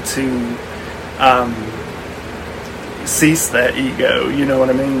humbling you to cease that ego, you know what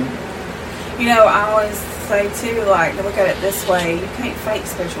I mean? You know, I always say too, like, to look at it this way, you can't fake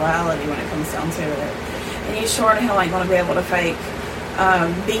spirituality when it comes down to it. And you sure in hell ain't going to be able to fake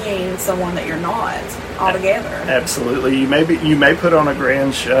being someone that you're not altogether. Absolutely. You may put on a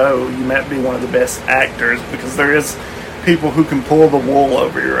grand show. You might be one of the best actors, because there is people who can pull the wool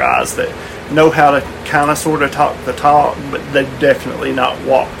over your eyes that know how to kind of sort of talk the talk, but they definitely not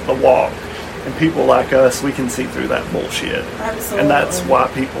walk the walk. And people like us, we can see through that bullshit. Absolutely. And that's why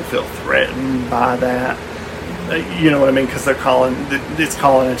people feel threatened by that. You know what I mean? Because it's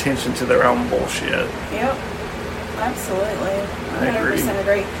calling attention to their own bullshit. Yep. Absolutely. I agree. 100%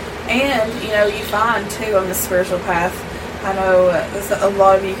 agree. And, you know, you find, too, on the spiritual path, I know a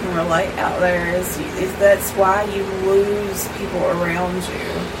lot of you can relate out there, is that's why you lose people around you.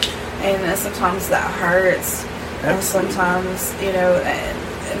 And sometimes that hurts. Absolutely. And sometimes, you know,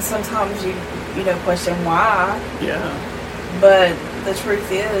 and sometimes you question why. Yeah. But the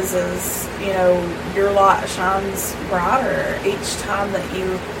truth is, you know, your light shines brighter each time that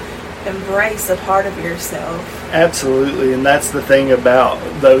you embrace a part of yourself. Absolutely, and that's the thing about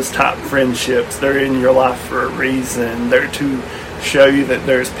those type friendships. They're in your life for a reason. They're to show you that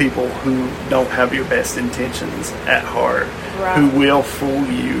there's people who don't have your best intentions at heart, Right. who will fool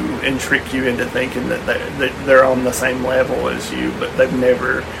you and trick you into thinking that they're on the same level as you, but they've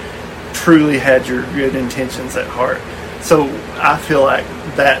never truly had your good intentions at heart. So I feel like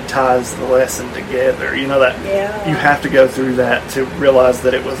that ties the lesson together. You know, that Yeah. you have to go through that to realize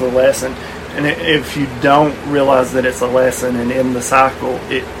that it was a lesson. And if you don't realize that it's a lesson and in the cycle,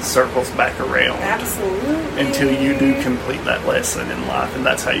 it circles back around. Absolutely. Until you do complete that lesson in life. And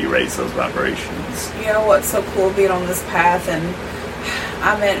that's how you raise those vibrations. You know what's so cool being on this path, and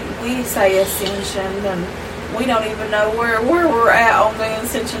I mean, we say ascension, and we don't even know where we're at on the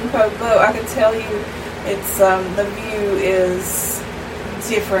ascension code, but I can tell you it's the view is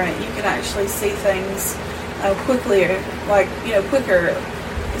different. You can actually see things quickly, like, you know, quicker.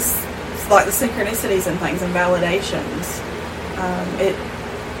 It's like the synchronicities and things and validations. It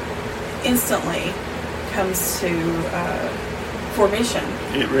instantly comes to formation.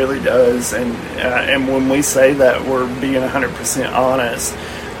 It really does. And when we say that, we're being 100% honest.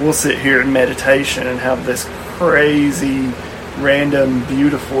 We'll sit here in meditation and have this crazy, random,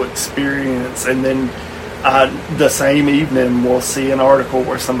 beautiful experience, and then the same evening we'll see an article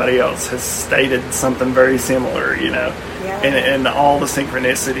where somebody else has stated something very similar, you know. Yeah. And all the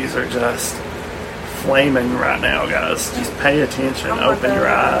synchronicities are just flaming right now, guys. Just pay attention, Oh my open your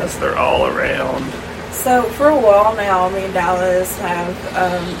God. eyes. They're all around. So for a while now, me and Dallas have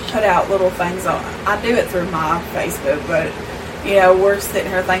put out little things on. I do it through my Facebook, but you know, we're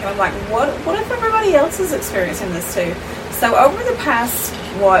sitting here thinking, I'm like, what if everybody else is experiencing this too? So over the past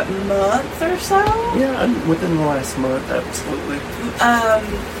month or so, Yeah, within the last month, absolutely.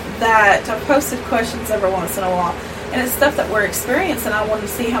 that I've posted questions every once in a while, and it's stuff that we're experiencing. I wanted to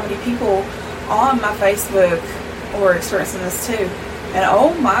see how many people on my Facebook were experiencing this too, and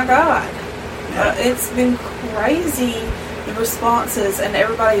oh my God. It's been crazy, the responses, and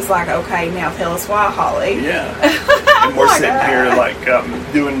everybody's like, okay, now tell us why, Holly. Yeah. And we're sitting here like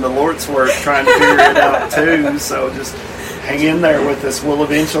doing the Lord's work, trying to figure it out too. So just hang in there with us. We'll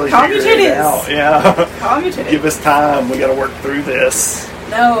eventually Calm your figure it titties. out. Yeah. Calm your titties. Give us time. We got to work through this.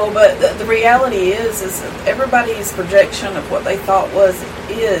 No, but the reality is everybody's projection of what they thought was.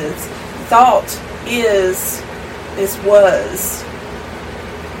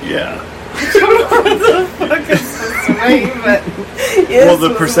 Yeah. the fuck is this to me? But yes, well,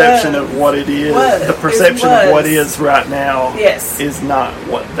 the perception of what it is, the perception of what is right now, is not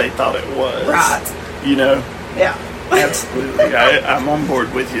what they thought it was. Right. You know. Yeah. Absolutely, I'm on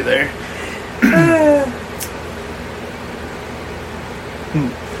board with you there.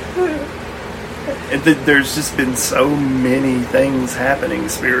 And there's just been so many things happening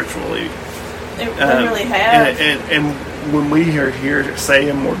spiritually. It really has. And when we are here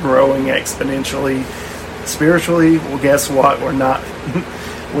saying we're growing exponentially spiritually, well, guess what? We're not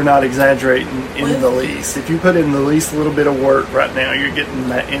exaggerating in the least. If you put in the least little bit of work right now, you're getting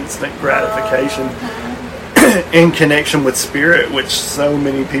that instant gratification in connection with spirit, which so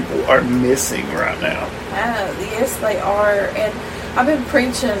many people are missing right now. Yes, they are. And I've been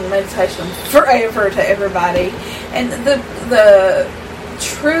preaching meditation forever to everybody, and the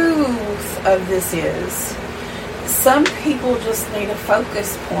truth of this is some people just need a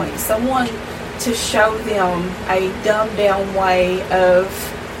focus point, someone to show them a dumbed down way of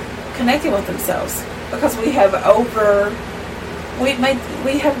connecting with themselves, because we have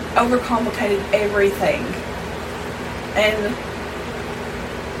overcomplicated everything. And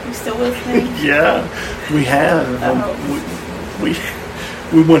you still with me? Yeah, we have. We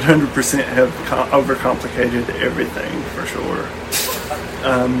 100% have overcomplicated everything, for sure.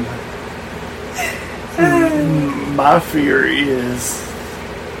 My fear is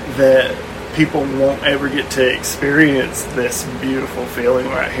that people won't ever get to experience this beautiful feeling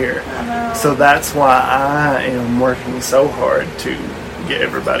right here. So that's why I am working so hard to get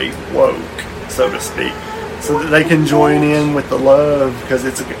everybody woke, so to speak, so that they can join in with the love, because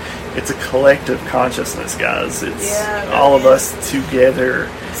it's a collective consciousness, guys. It's all of us together.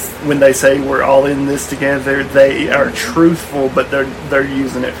 When they say we're all in this together, they are truthful, but they're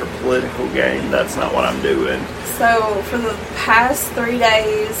using it for political gain. That's not what I'm doing. So for the past 3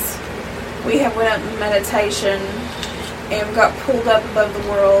 days, we have went up in meditation and got pulled up above the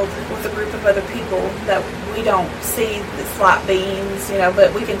world with a group of other people that we don't see as light beings,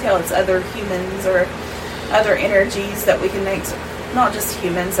 but we can tell it's other humans or other energies that we can make. Not just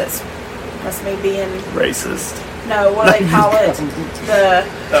humans, that's me being racist. No, what do they call it?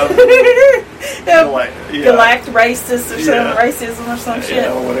 Galactic racist or some racism or some shit.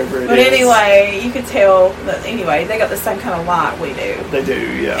 Whatever it is. But anyway, you could tell that they got the same kind of light we do. They do,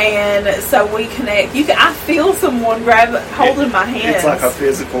 yeah. And so we connect. I feel someone holding my hands. It's like a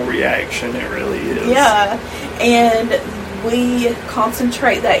physical reaction. It really is. Yeah, and we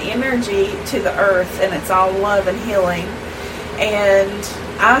concentrate that energy to the earth, and it's all love and healing. And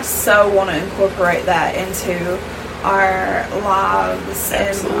I so want to incorporate that into our lives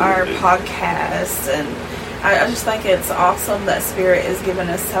and our podcasts, and I just think it's awesome that Spirit is giving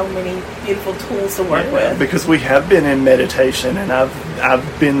us so many beautiful tools to work with. Because we have been in meditation, and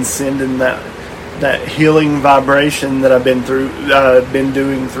I've been sending that healing vibration that I've been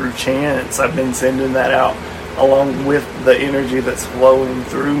doing through chants. I've been sending that out along with the energy that's flowing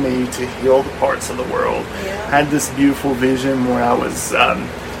through me to heal the parts of the world. I had this beautiful vision where I was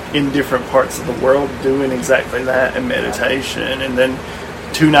in different parts of the world doing exactly that in meditation, and then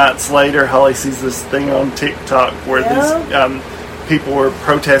 2 nights later, Holly sees this thing on TikTok where these people were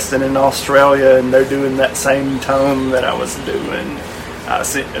protesting in Australia, and they're doing that same tone that I was doing,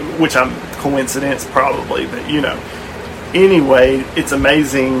 which I'm coincidence probably, but Anyway, it's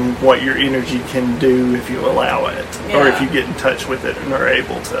amazing what your energy can do if you allow it, or if you get in touch with it and are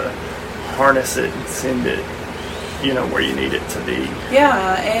able to harness it and send it, where you need it to be.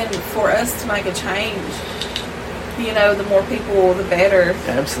 Yeah, and for us to make a change, the more people, the better.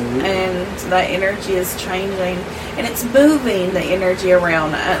 Absolutely. And that energy is changing, and it's moving the energy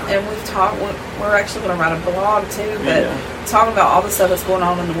around. And we've talked, we're actually going to write a blog too, but talking about all the stuff that's going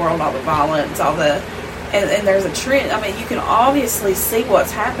on in the world, all the violence, all the... And there's a trend. I mean, you can obviously see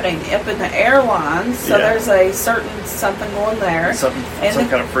what's happening up in the airlines. So there's a certain something going there. Some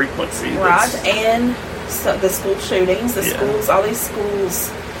kind of frequency. Right. And so the school shootings, schools, all these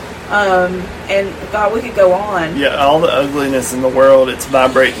schools. And God, we could go on. Yeah, all the ugliness in the world, it's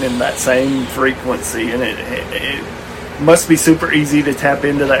vibrating in that same frequency. And it must be super easy to tap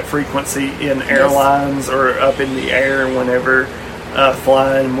into that frequency in airlines or up in the air whenever...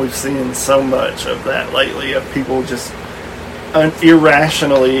 flying. We've seen so much of that lately, of people just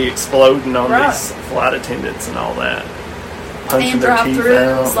irrationally exploding on these flight attendants and all that, punching their teeth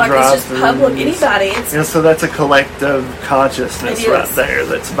out. Like it's just public. Anybody. So that's a collective consciousness right there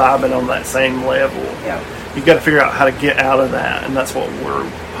that's vibing on that same level. Yeah. You got to figure out how to get out of that, and that's what we're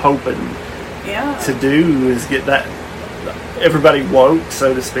hoping to do, is get that everybody woke,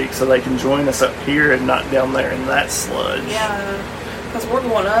 so to speak, so they can join us up here and not down there in that sludge. Yeah. Because we're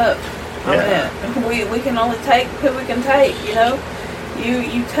going up. Yeah. I mean, we can only take who we can take, you know.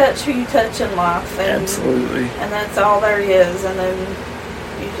 You touch who you touch in life, and Absolutely. and that's all there is. And then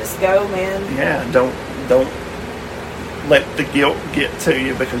you just go, man. Yeah, don't let the guilt get to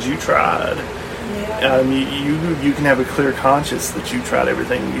you because you tried. Yeah. You can have a clear conscience that you tried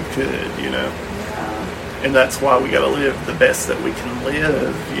everything you could, you know. Yeah. And that's why we got to live the best that we can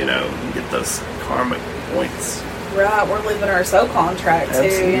live, you know, and get those karmic points. Right, we're living our soul contract too.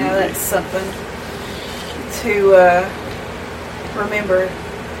 Absolutely. You know, that's something to remember.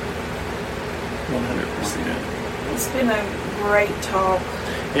 100%. It's been a great talk.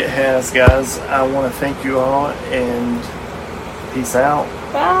 It has, guys. I want to thank you all, and peace out.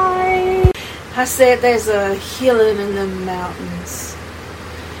 Bye. I said there's a healing in the mountains.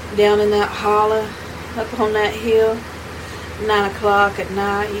 Down in that hollow, up on that hill, 9 o'clock at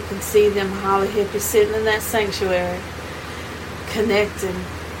night, you can see them hollow hippies sitting in that sanctuary, connecting,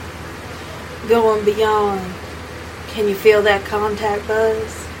 going beyond. Can you feel that contact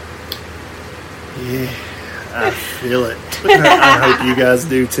buzz? Yeah, I feel it. I hope you guys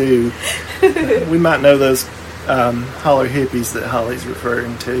do too. We might know those holler hippies that Holly's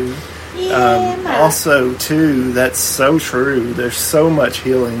referring to. Also, too, that's so true. There's so much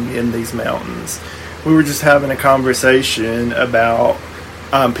healing in these mountains. We were just having a conversation about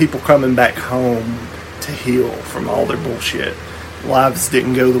people coming back home to heal from all their bullshit. Lives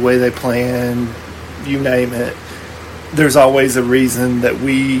didn't go the way they planned, you name it. There's always a reason that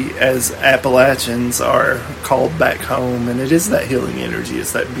we as Appalachians are called back home, and it is that healing energy.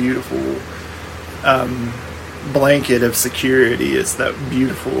 It's that beautiful blanket of security. It's that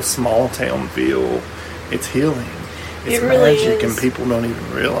beautiful small town feel. It's healing. It's It really magic, is. and people don't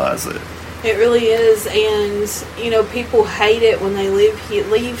even realize it. It really is, and you know, people hate it when they leave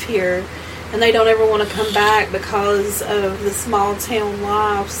here, and they don't ever want to come back because of the small town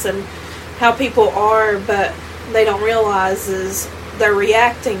lives and how people are. But they don't realize is they're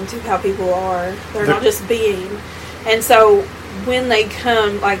reacting to how people are. They're not just being. And so when they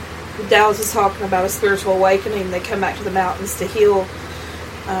come, like Dallas was talking about a spiritual awakening, they come back to the mountains to heal.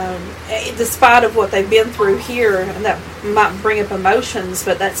 Despite of what they've been through here, and that might bring up emotions,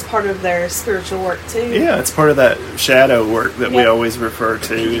 but that's part of their spiritual work too. Yeah, it's part of that shadow work that we Yep. always refer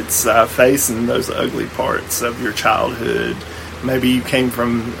to. It's facing those ugly parts of your childhood. Maybe you came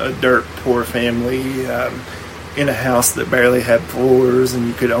from a dirt poor family in a house that barely had floors, and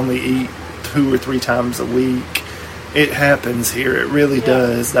you could only eat 2 or 3 times a week. It happens here. It really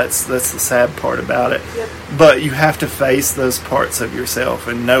does. That's the sad part about it. Yep. But you have to face those parts of yourself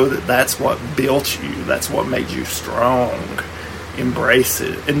and know that that's what built you. That's what made you strong. Embrace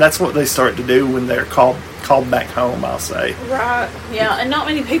it. And that's what they start to do when they're called back home, I'll say. Right. Yeah, and not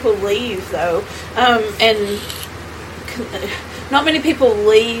many people leave though, and not many people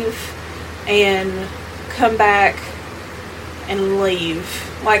leave and come back and leave.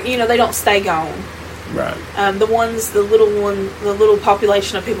 Like, you know, they don't stay gone. Right. The little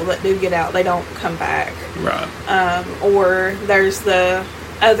population of people that do get out, they don't come back. Right. Or there's the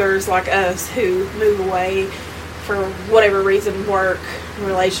others like us who move away for whatever reason, work,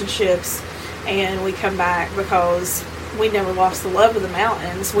 relationships, and we come back because we never lost the love of the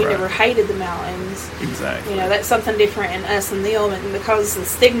mountains. We Right. never hated the mountains. Exactly. You know, that's something different in us and them, and because the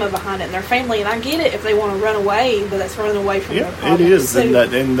stigma behind it in their family. And I get it if they want to run away, but that's running away from Yeah, their it problems is, too.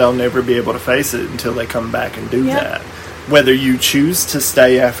 and they'll never be able to face it until they come back and do Yeah. that. Whether you choose to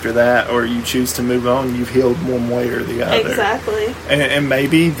stay after that or you choose to move on, you've healed one way or the other. Exactly. And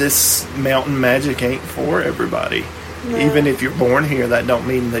maybe this mountain magic ain't for everybody. No. Even if you're born here, that don't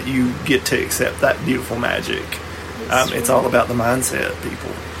mean that you get to accept that beautiful magic. It's all about the mindset, people.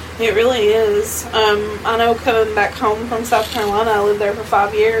 It really is. I know coming back home from South Carolina, I lived there for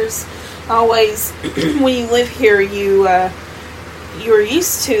 5 years. Always, when you live here, you're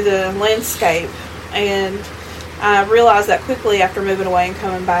used to the landscape, and I realized that quickly after moving away and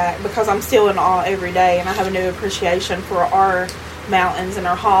coming back, because I'm still in awe every day, and I have a new appreciation for our mountains and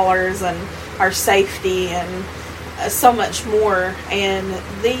our hollers and our safety and so much more. And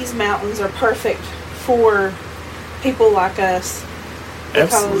these mountains are perfect for people like us.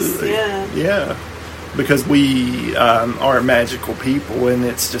 Because, Absolutely. Yeah. Because we are magical people, and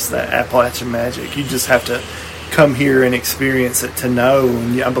it's just that Appalachian magic. You just have to come here and experience it to know,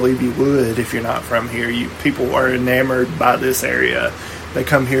 and I believe you would if you're not from here. People are enamored by this area. They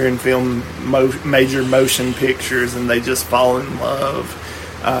come here and film major motion pictures, and they just fall in love.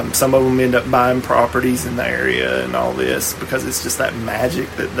 Some of them end up buying properties in the area and all this because it's just that magic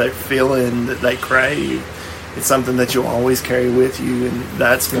that they're feeling, that they crave. It's something that you'll always carry with you, and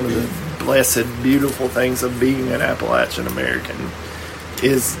that's one of the blessed, beautiful things of being an Appalachian American,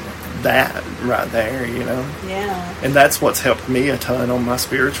 is that right there, you know? Yeah. And that's what's helped me a ton on my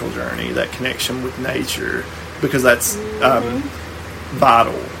spiritual journey, that connection with nature, because that's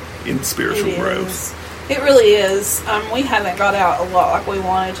vital in spiritual growth. It really is. We haven't got out a lot like we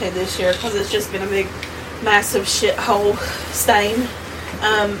wanted to this year because it's just been a big, massive shithole stain.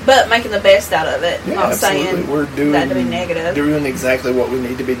 But making the best out of it. Yeah, not absolutely. saying We're doing that to be negative. Doing exactly what we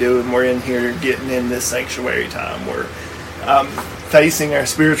need to be doing. We're in here getting in this sanctuary time. We're facing our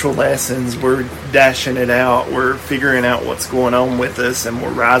spiritual lessons. We're dashing it out. We're figuring out what's going on with us, and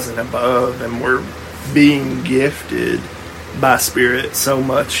we're rising above, and we're being gifted by Spirit so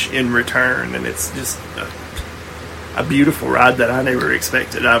much in return. And it's just a beautiful ride that I never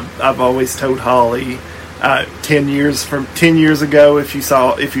expected. I've always told Holly 10 years ago, if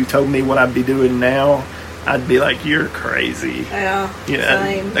you told me what I'd be doing now, I'd be like, you're crazy. Yeah,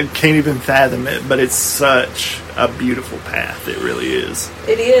 same. I can't even fathom it, but it's such a beautiful path. It really is.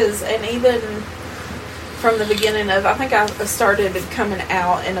 It is, and even from the beginning of, I think I started coming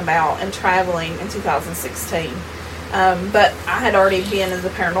out and about and traveling in 2016. But I had already been in the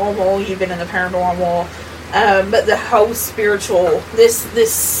paranormal. You've been in the paranormal. But the whole spiritual,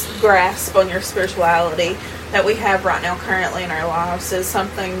 this grasp on your spirituality that we have right now currently in our lives is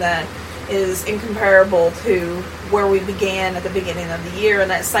something that is incomparable to where we began at the beginning of the year.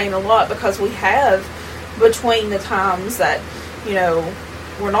 And that's saying a lot because we have, between the times that, you know,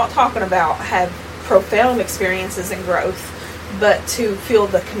 we're not talking about have profound experiences and growth, but to feel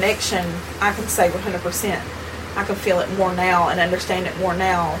the connection, I can say 100%. I can feel it more now and understand it more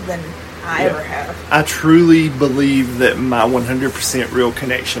now than I ever have. I truly believe that my 100% real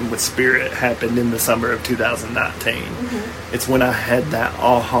connection with Spirit happened in the summer of 2019. Mm-hmm. It's when I had that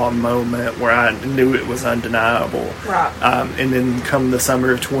aha moment where I knew it was undeniable. Right. And then come the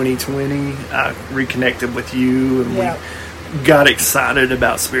summer of 2020, I reconnected with you, and we got excited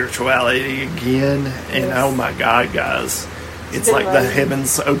about spirituality again. And oh my God, guys, it's like the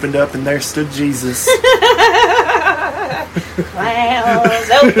heavens opened up and there stood Jesus. Clouds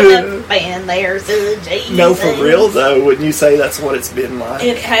open up and there's a Jesus. No, for real though, wouldn't you say that's what it's been like?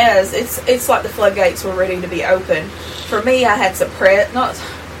 It has. It's like the floodgates were ready to be open. For me, I had suppressed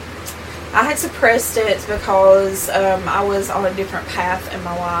it because I was on a different path in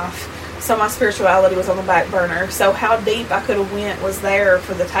my life. So my spirituality was on the back burner. So how deep I could have went was there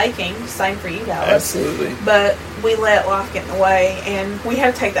for the taking. Same for you guys. Absolutely. But we let life get in the way, and we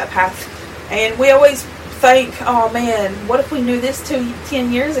had to take that path. And we always think, oh man, what if we knew this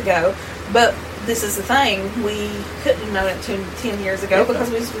 10 years ago? But this is the thing, we couldn't have known it 10 years ago because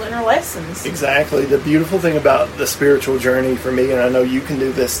we just learned our lessons. Exactly. The beautiful thing about the spiritual journey for me, and I know you can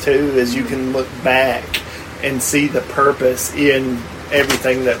do this too, is you can look back and see the purpose in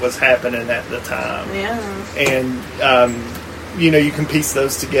everything that was happening at the time. Yeah. And, you can piece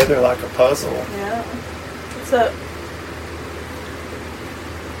those together like a puzzle. Yeah. What's up?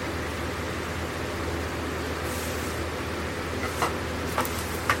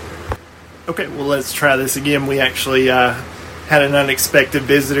 Okay, well, let's try this again. We actually had an unexpected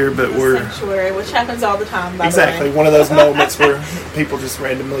visitor, but we're... Sanctuary, which happens all the time, by exactly, the way. one of those moments where people just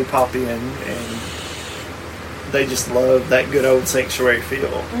randomly pop in, and they just love that good old sanctuary feel.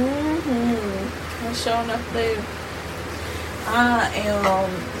 Mm-hmm. I sure enough do. I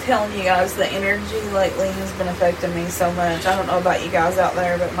am telling you guys, the energy lately has been affecting me so much. I don't know about you guys out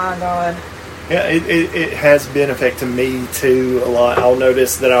there, but my God. Yeah, it has been affecting me too a lot. I'll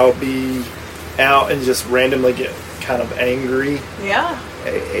notice that I'll be out and just randomly get kind of angry. Yeah.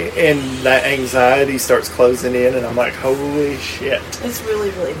 And that anxiety starts closing in, and I'm like, holy shit. It's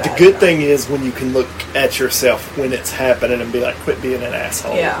really, really bad. The good thing is when you can look at yourself when it's happening and be like, quit being an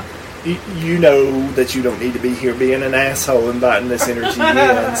asshole. Yeah. You know that you don't need to be here being an asshole inviting this energy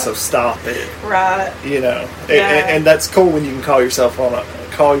in, so stop it. Right. Yeah. And that's cool when you can call yourself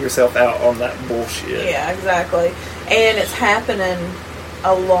out on that bullshit. Yeah, exactly. And it's happening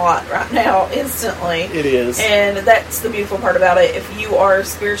a lot right now, instantly. It is. And that's the beautiful part about it. If you are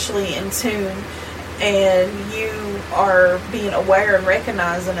spiritually in tune and you are being aware and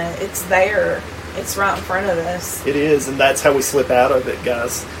recognizing it, it's there. It's right in front of us. It is, and that's how we slip out of it,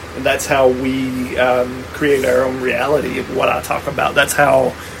 guys. And that's how we create our own reality of what I talk about. That's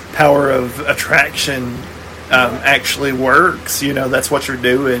how power of attraction actually works. That's what you're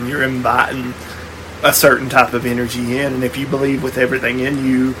doing. You're inviting a certain type of energy in, and if you believe with everything in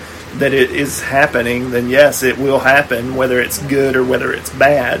you that it is happening, then yes, it will happen, whether it's good or whether it's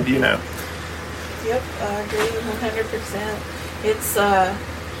bad. Yep, I agree 100%. It's I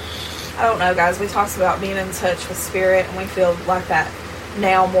don't know, guys, we talked about being in touch with Spirit, and we feel like that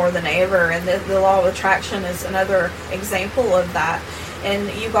now more than ever, and the law of attraction is another example of that.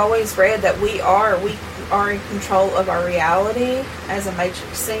 And you've always read that we are in control of our reality as a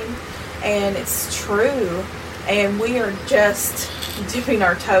matrix scene, and it's true. And we are just dipping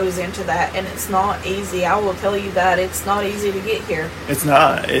our toes into that, and it's not easy. I will tell you that it's not easy to get here. It's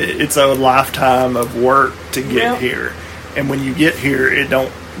not. It's a lifetime of work to get here. And when you get here, it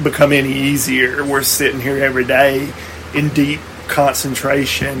don't become any easier. We're sitting here every day in deep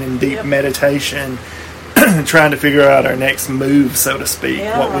concentration and deep meditation, trying to figure out our next move, so to speak,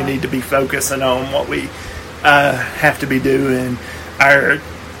 what we need to be focusing on, what we have to be doing. Our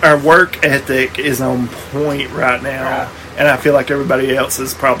work ethic is on point right now, and I feel like everybody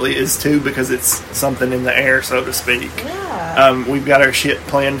else's probably is too, because it's something in the air, so to speak. We've got our shit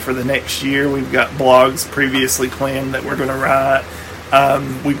planned for the next year. We've got blogs previously planned that we're going to write.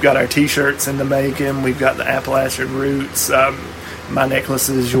 We've got our t-shirts in the making. We've got the Appalachian Roots. My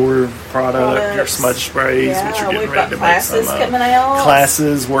necklaces, your product, your smudge sprays, which you're getting ready to make some coming out.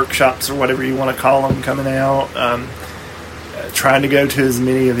 Classes, workshops, or whatever you want to call them, coming out. Trying to go to as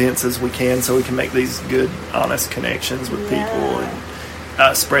many events as we can so we can make these good, honest connections with people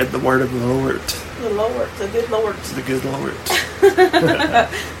and spread the word of the Lord. The good Lord. The good Lord.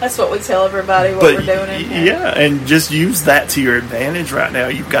 That's what we tell everybody what we're doing in here. Yeah, and just use that to your advantage right now.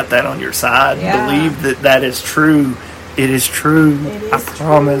 You've got that on your side. Yeah. Believe that is true. It is true. I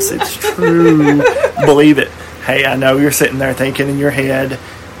promise it's true. Believe it. Hey, I know you're sitting there thinking in your head,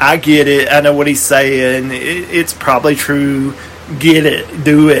 I get it. I know what he's saying. It's probably true. Get it.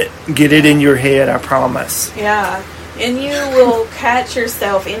 Do it. Get it in your head. I promise. Yeah. And you will catch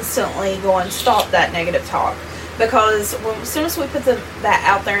yourself instantly going, stop that negative talk. Because as soon as we put that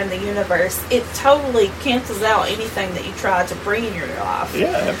out there in the universe, it totally cancels out anything that you tried to bring in your life. Yeah,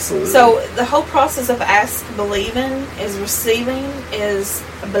 absolutely. So the whole process of believing is receiving is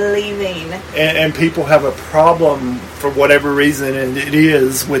believing. And people have a problem for whatever reason, and it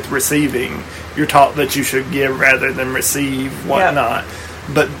is with receiving. You're taught that you should give rather than receive, whatnot. Yep.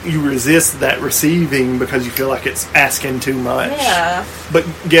 But you resist that receiving because you feel like it's asking too much. Yeah. But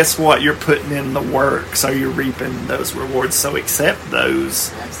guess what? You're putting in the work, so you're reaping those rewards. So accept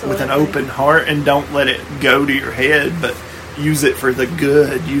those with an open heart, and don't let it go to your head, but use it for the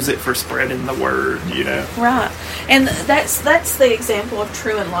good. Use it for spreading the word, Right. And that's the example of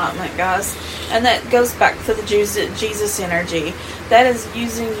true enlightenment, guys. And that goes back to the Jesus energy. That is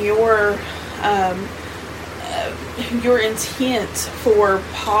using your intent for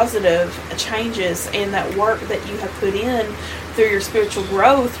positive changes and that work that you have put in through your spiritual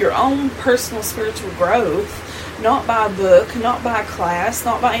growth, your own personal spiritual growth, not by a book, not by a class,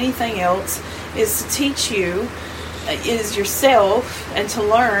 not by anything else, is to teach you, is yourself, and to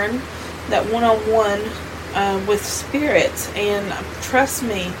learn that one-on-one with spirit. And trust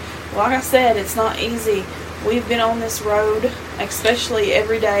me, like I said, it's not easy. We've been on this road, especially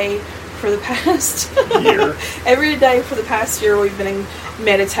every day for the past year. Every day for the past year we've been in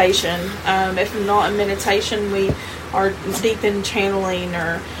meditation. If not in meditation, we are deep in channeling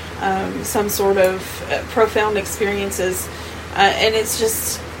or some sort of profound experiences. And it's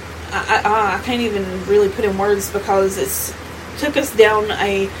just, I can't even really put in words, because it's took us down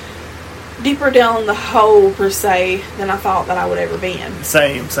deeper down the hole, per se, than I thought that I would ever be in.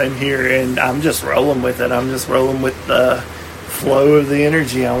 Same here, and I'm just rolling with it. I'm just rolling with the flow of the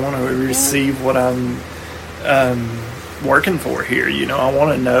energy. I want to receive what I'm working for here. I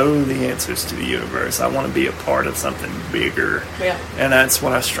want to know the answers to the universe. I want to be a part of something bigger. Yeah. And that's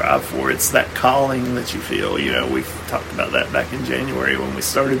what I strive for. It's that calling that you feel. We talked about that back in January when we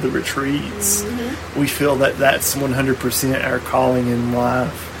started the retreats. Mm-hmm. We feel that that's 100% our calling in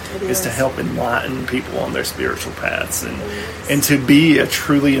life. Is to help enlighten people on their spiritual paths, and to be a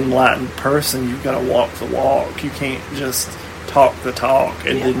truly enlightened person, you've got to walk the walk. You can't just talk the talk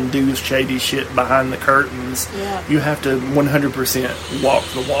and then do shady shit behind the curtains. You have to 100% walk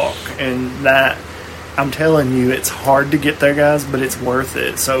the walk, and that, I'm telling you, it's hard to get there, guys, but it's worth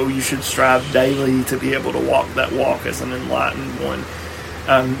it. So you should strive daily to be able to walk that walk as an enlightened one.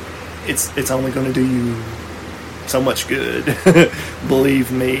 It's only going to do you so much good.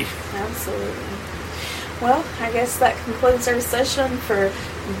 Believe me. Absolutely. Well, I guess that concludes our session for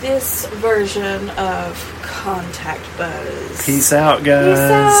this version of Contact Buzz. Peace out, guys.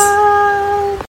 Peace out.